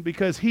reason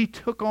because he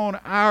took on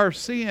our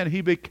sin.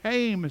 He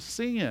became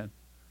sin.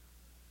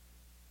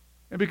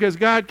 And because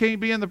God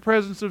can't be in the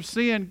presence of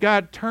sin,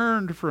 God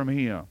turned from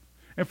him.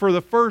 And for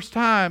the first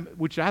time,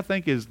 which I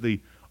think is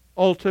the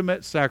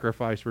ultimate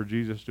sacrifice for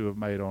Jesus to have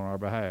made on our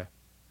behalf,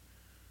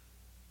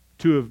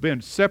 to have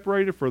been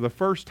separated for the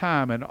first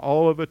time in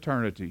all of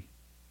eternity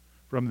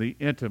from the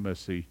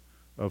intimacy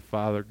of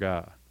Father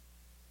God.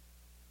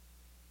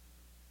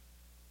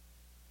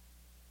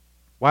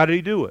 Why did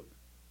he do it?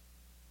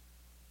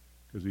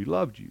 Because he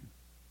loved you.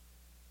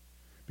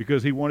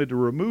 Because he wanted to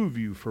remove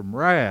you from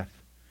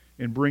wrath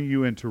and bring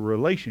you into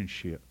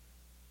relationship.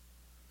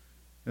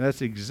 And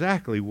that's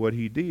exactly what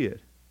he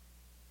did.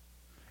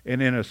 And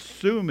in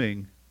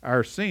assuming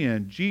our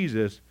sin,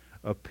 Jesus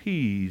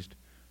appeased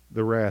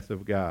the wrath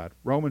of God.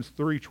 Romans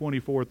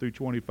 3:24 through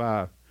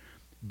 25.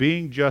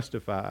 Being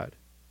justified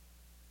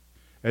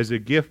as a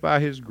gift by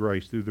his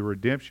grace through the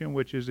redemption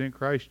which is in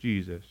Christ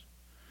Jesus,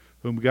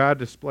 whom God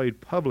displayed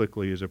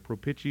publicly as a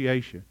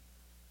propitiation.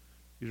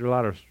 These are a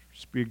lot of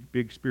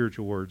big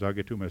spiritual words. I'll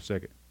get to them in a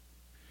second.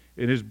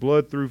 In his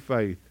blood through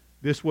faith.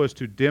 This was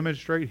to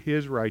demonstrate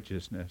his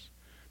righteousness,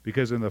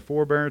 because in the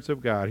forbearance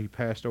of God he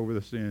passed over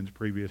the sins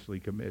previously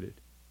committed.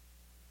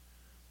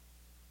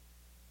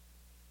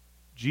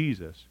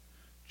 Jesus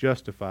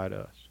justified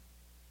us,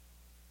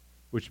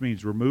 which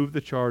means remove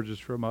the charges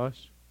from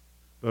us,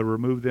 but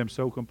remove them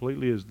so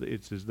completely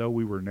it's as though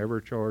we were never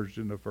charged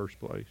in the first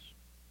place.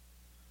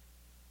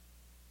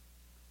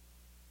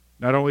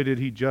 Not only did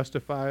he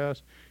justify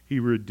us, he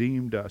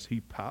redeemed us.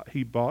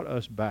 He bought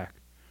us back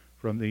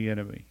from the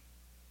enemy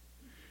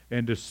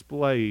and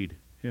displayed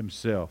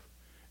himself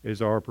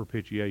as our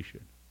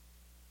propitiation.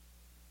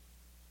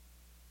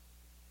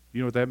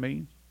 You know what that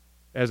means?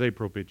 As a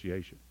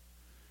propitiation.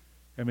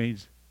 It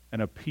means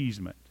an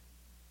appeasement.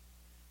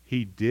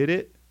 He did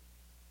it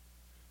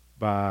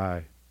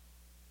by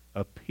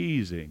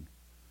appeasing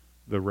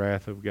the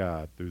wrath of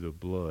God through the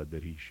blood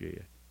that he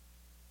shed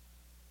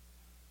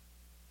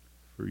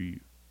for you.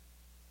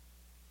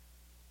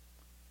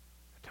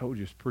 I told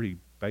you it's a pretty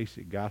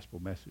basic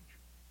gospel message.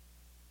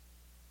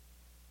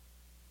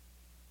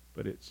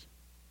 But it's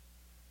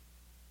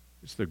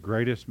the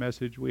greatest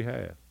message we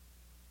have.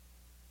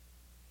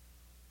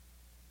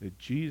 That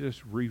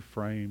Jesus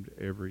reframed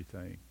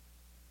everything.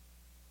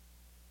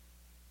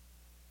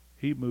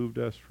 He moved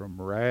us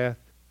from wrath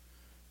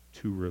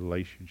to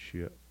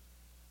relationship.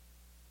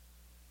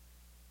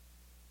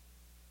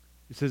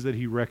 It says that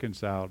he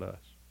reconciled us.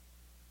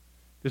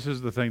 This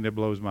is the thing that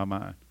blows my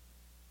mind.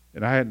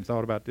 And I hadn't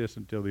thought about this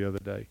until the other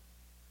day.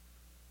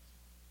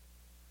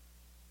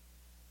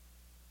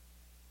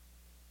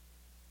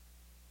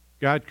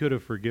 God could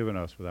have forgiven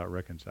us without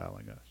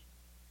reconciling us.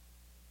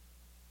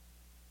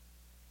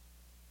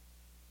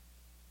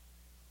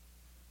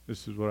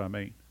 This is what I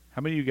mean.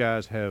 How many of you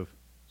guys have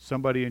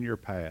somebody in your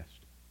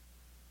past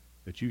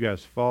that you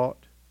guys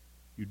fought,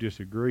 you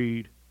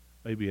disagreed,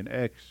 maybe an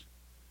ex,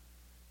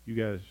 you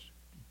guys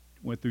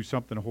went through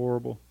something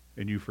horrible,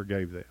 and you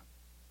forgave them?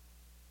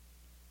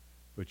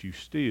 But you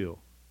still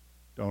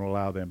don't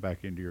allow them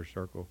back into your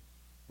circle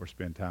or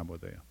spend time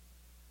with them.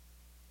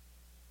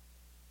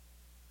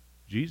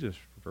 Jesus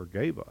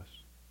forgave us,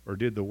 or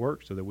did the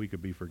work so that we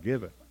could be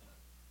forgiven.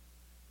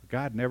 But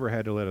God never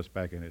had to let us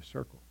back in his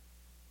circle.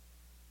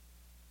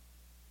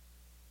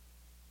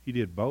 He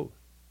did both.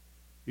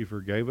 He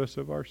forgave us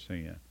of our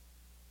sin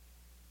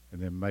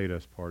and then made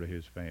us part of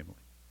his family.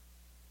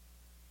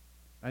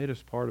 Made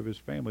us part of his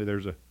family.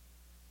 There's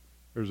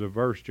There's a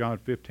verse, John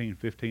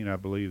 15:15, I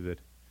believe, that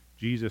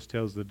Jesus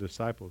tells the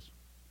disciples,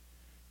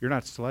 you're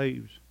not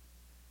slaves,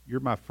 you're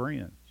my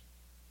friends.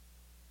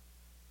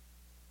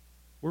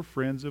 We're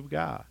friends of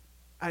God.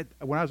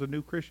 When I was a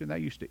new Christian,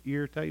 that used to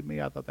irritate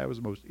me. I thought that was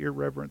the most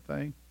irreverent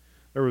thing.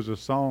 There was a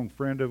song,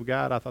 Friend of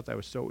God. I thought that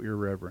was so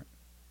irreverent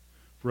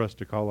for us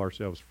to call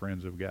ourselves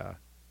friends of God.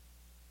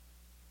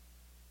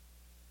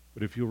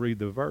 But if you'll read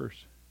the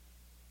verse,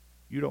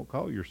 you don't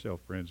call yourself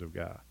friends of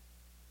God.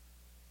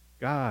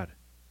 God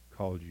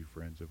called you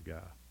friends of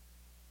God.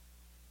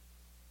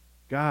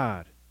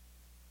 God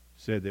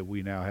said that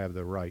we now have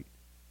the right,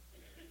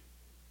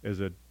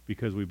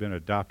 because we've been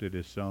adopted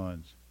as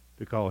sons,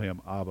 to call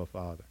him Abba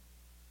Father,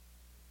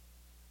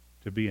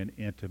 to be in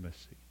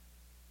intimacy,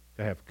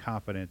 to have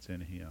confidence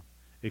in him,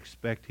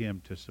 expect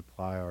him to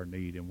supply our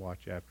need and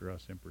watch after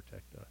us and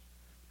protect us,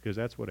 because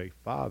that's what a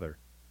father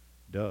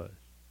does.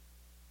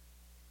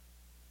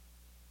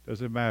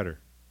 Doesn't matter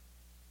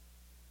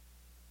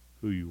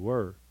who you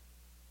were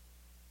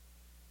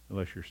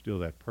unless you're still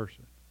that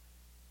person.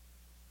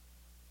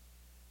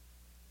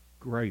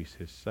 Grace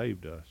has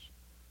saved us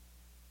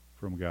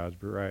from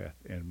God's wrath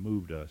and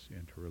moved us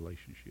into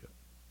relationship.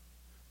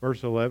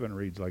 Verse 11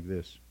 reads like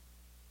this.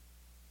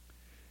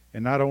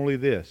 And not only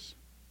this,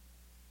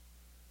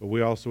 but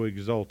we also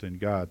exult in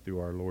God through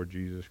our Lord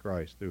Jesus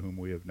Christ, through whom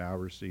we have now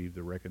received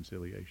the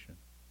reconciliation.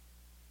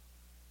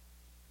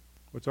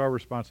 What's our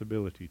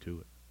responsibility to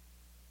it?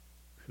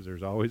 Because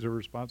there's always a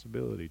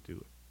responsibility to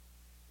it.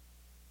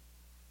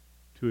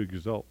 To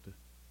exult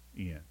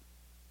in.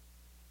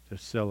 To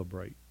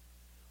celebrate.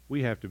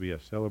 We have to be a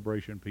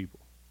celebration people.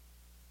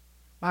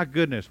 My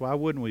goodness, why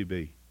wouldn't we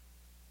be?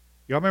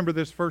 Y'all remember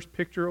this first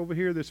picture over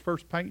here, this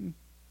first painting?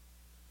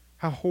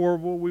 How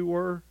horrible we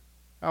were?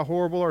 How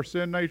horrible our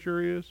sin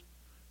nature is?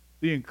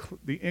 The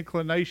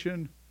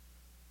inclination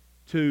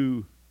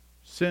to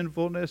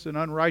sinfulness and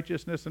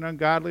unrighteousness and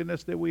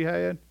ungodliness that we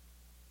had.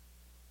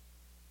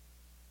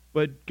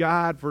 But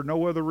God, for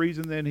no other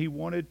reason than he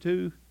wanted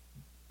to,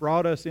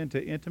 brought us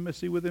into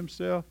intimacy with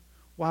himself.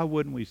 Why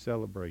wouldn't we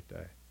celebrate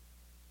that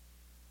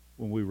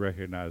when we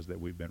recognize that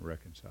we've been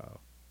reconciled?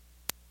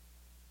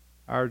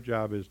 Our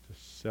job is to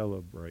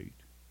celebrate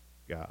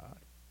God.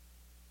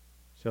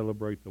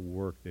 Celebrate the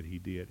work that he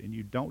did. And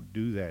you don't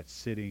do that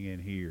sitting in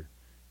here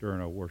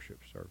during a worship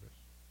service.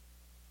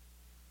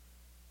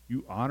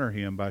 You honor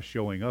him by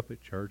showing up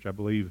at church. I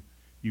believe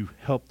you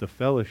help the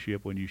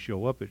fellowship when you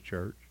show up at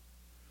church.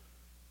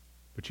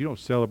 But you don't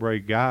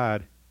celebrate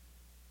God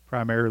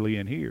primarily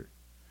in here.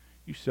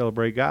 You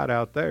celebrate God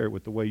out there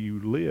with the way you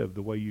live,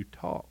 the way you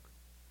talk,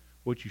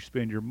 what you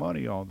spend your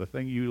money on, the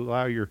thing you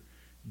allow your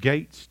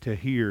gates to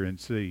hear and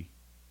see.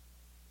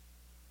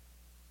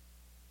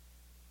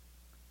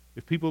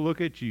 If people look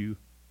at you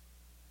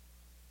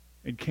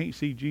and can't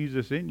see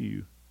Jesus in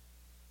you,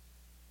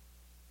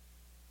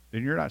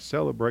 then you're not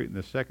celebrating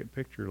the second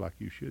picture like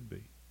you should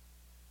be.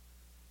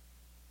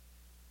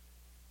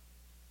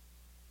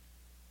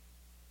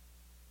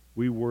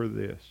 We were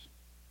this,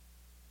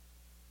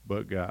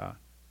 but God,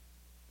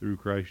 through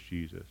Christ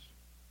Jesus,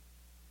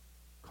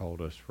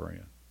 called us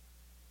friend.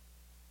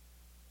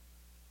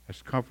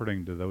 That's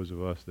comforting to those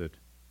of us that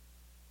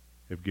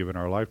have given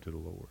our life to the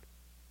Lord.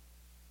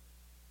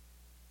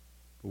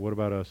 But what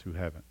about us who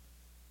haven't?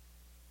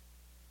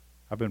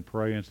 I've been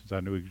praying since I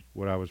knew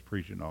what I was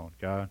preaching on.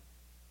 God,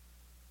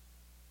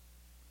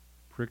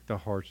 prick the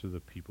hearts of the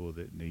people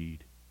that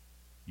need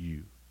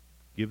you.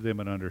 Give them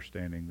an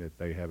understanding that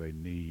they have a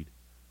need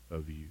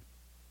of you.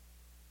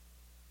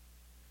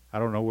 I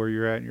don't know where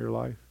you're at in your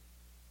life,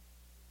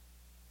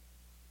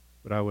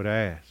 but I would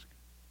ask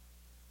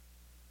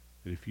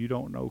that if you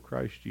don't know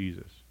Christ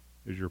Jesus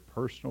as your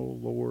personal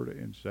Lord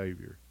and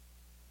Savior,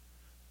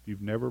 if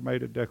you've never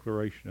made a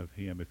declaration of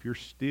him, if you're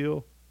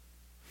still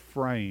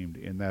framed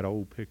in that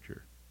old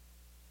picture,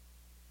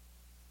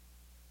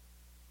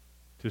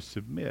 to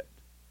submit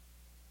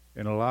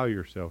and allow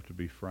yourself to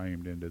be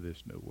framed into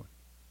this new one.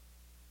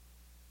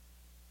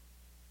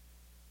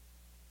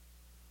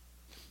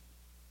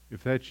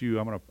 If that's you,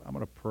 I'm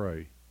gonna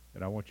pray,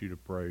 and I want you to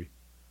pray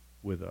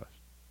with us.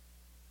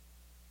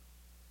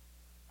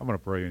 I'm going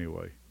to pray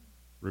anyway,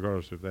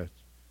 regardless if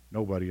that's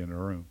nobody in the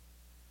room.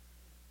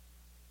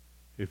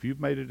 If you've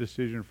made a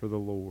decision for the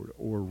Lord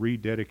or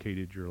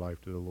rededicated your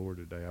life to the Lord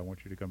today, I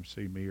want you to come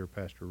see me or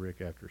Pastor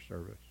Rick after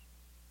service,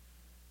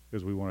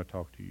 because we want to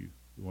talk to you.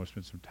 We want to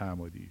spend some time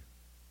with you.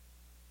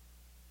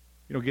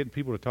 You know, getting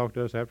people to talk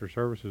to us after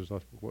services,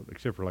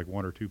 except for like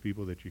one or two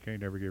people that you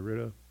can't ever get rid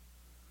of.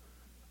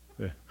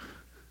 Yeah.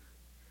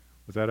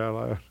 Was that out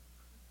loud?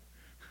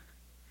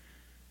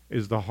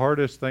 Is the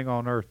hardest thing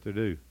on earth to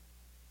do.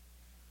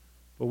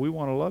 But we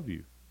want to love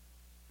you.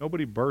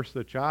 Nobody births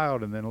a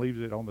child and then leaves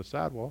it on the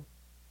sidewalk.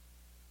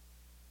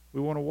 We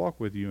want to walk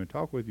with you and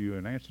talk with you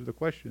and answer the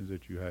questions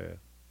that you have.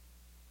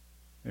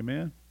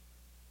 Amen?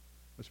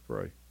 Let's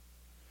pray.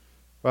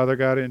 Father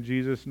God, in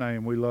Jesus'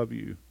 name, we love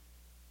you.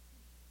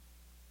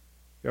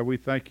 God, we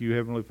thank you,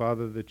 Heavenly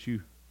Father, that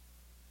you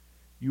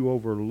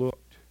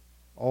overlooked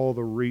all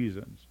the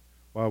reasons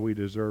while we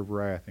deserve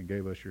wrath and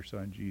gave us your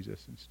Son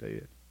Jesus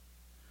instead.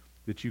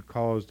 That you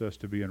caused us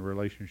to be in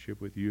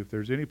relationship with you. If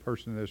there's any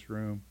person in this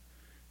room,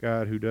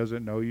 God, who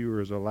doesn't know you or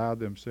has allowed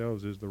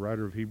themselves, as the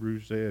writer of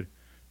Hebrews said,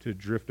 to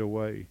drift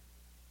away,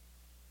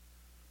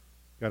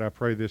 God, I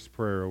pray this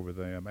prayer over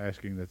them,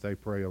 asking that they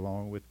pray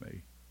along with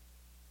me.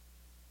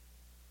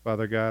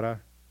 Father God,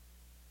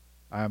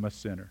 I am a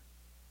sinner,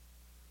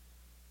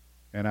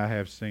 and I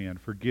have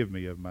sinned. Forgive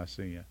me of my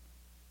sin.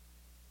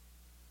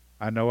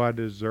 I know I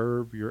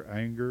deserve your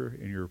anger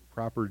and your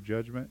proper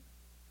judgment,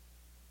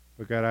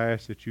 but God, I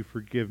ask that you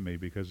forgive me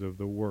because of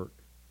the work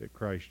that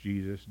Christ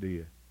Jesus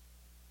did.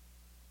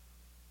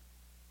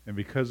 And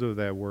because of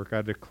that work,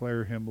 I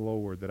declare him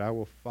Lord, that I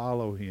will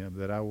follow him,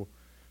 that I will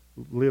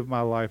live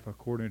my life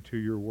according to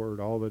your word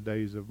all the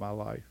days of my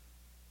life.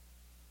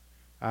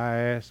 I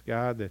ask,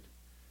 God, that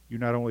you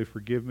not only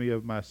forgive me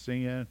of my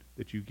sin,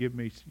 that you give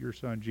me your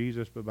Son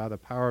Jesus, but by the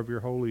power of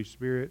your Holy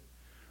Spirit,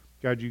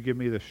 God, you give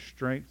me the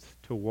strength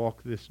to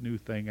walk this new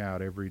thing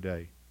out every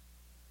day.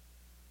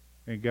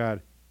 And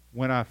God,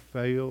 when I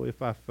fail,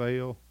 if I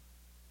fail,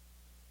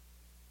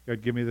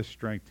 God, give me the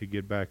strength to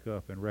get back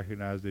up and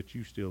recognize that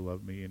you still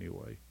love me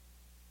anyway.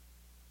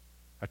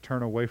 I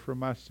turn away from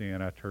my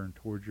sin. I turn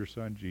towards your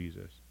Son,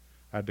 Jesus.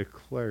 I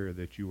declare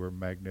that you are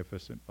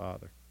magnificent,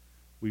 Father.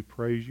 We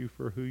praise you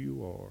for who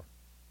you are.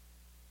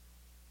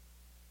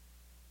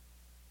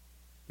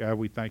 God,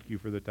 we thank you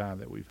for the time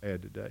that we've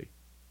had today.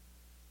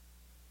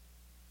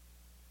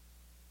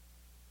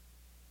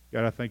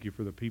 God, I thank you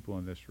for the people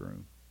in this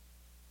room.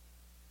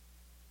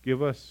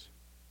 Give us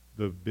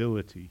the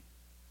ability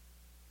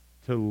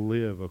to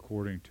live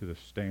according to the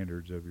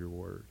standards of your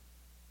word.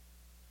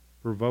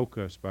 Provoke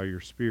us by your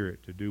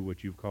Spirit to do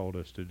what you've called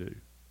us to do.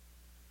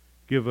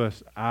 Give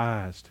us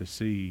eyes to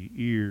see,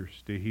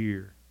 ears to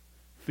hear,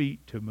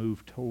 feet to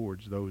move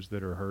towards those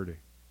that are hurting,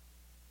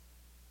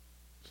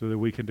 so that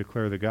we can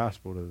declare the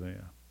gospel to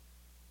them,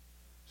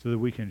 so that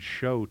we can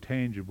show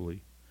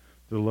tangibly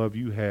the love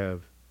you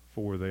have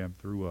for them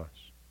through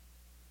us.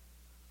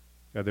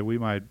 God, that we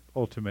might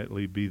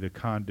ultimately be the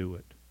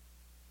conduit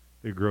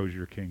that grows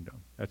your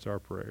kingdom. That's our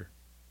prayer.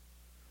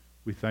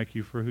 We thank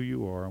you for who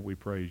you are, and we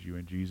praise you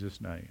in Jesus'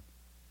 name.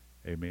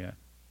 Amen.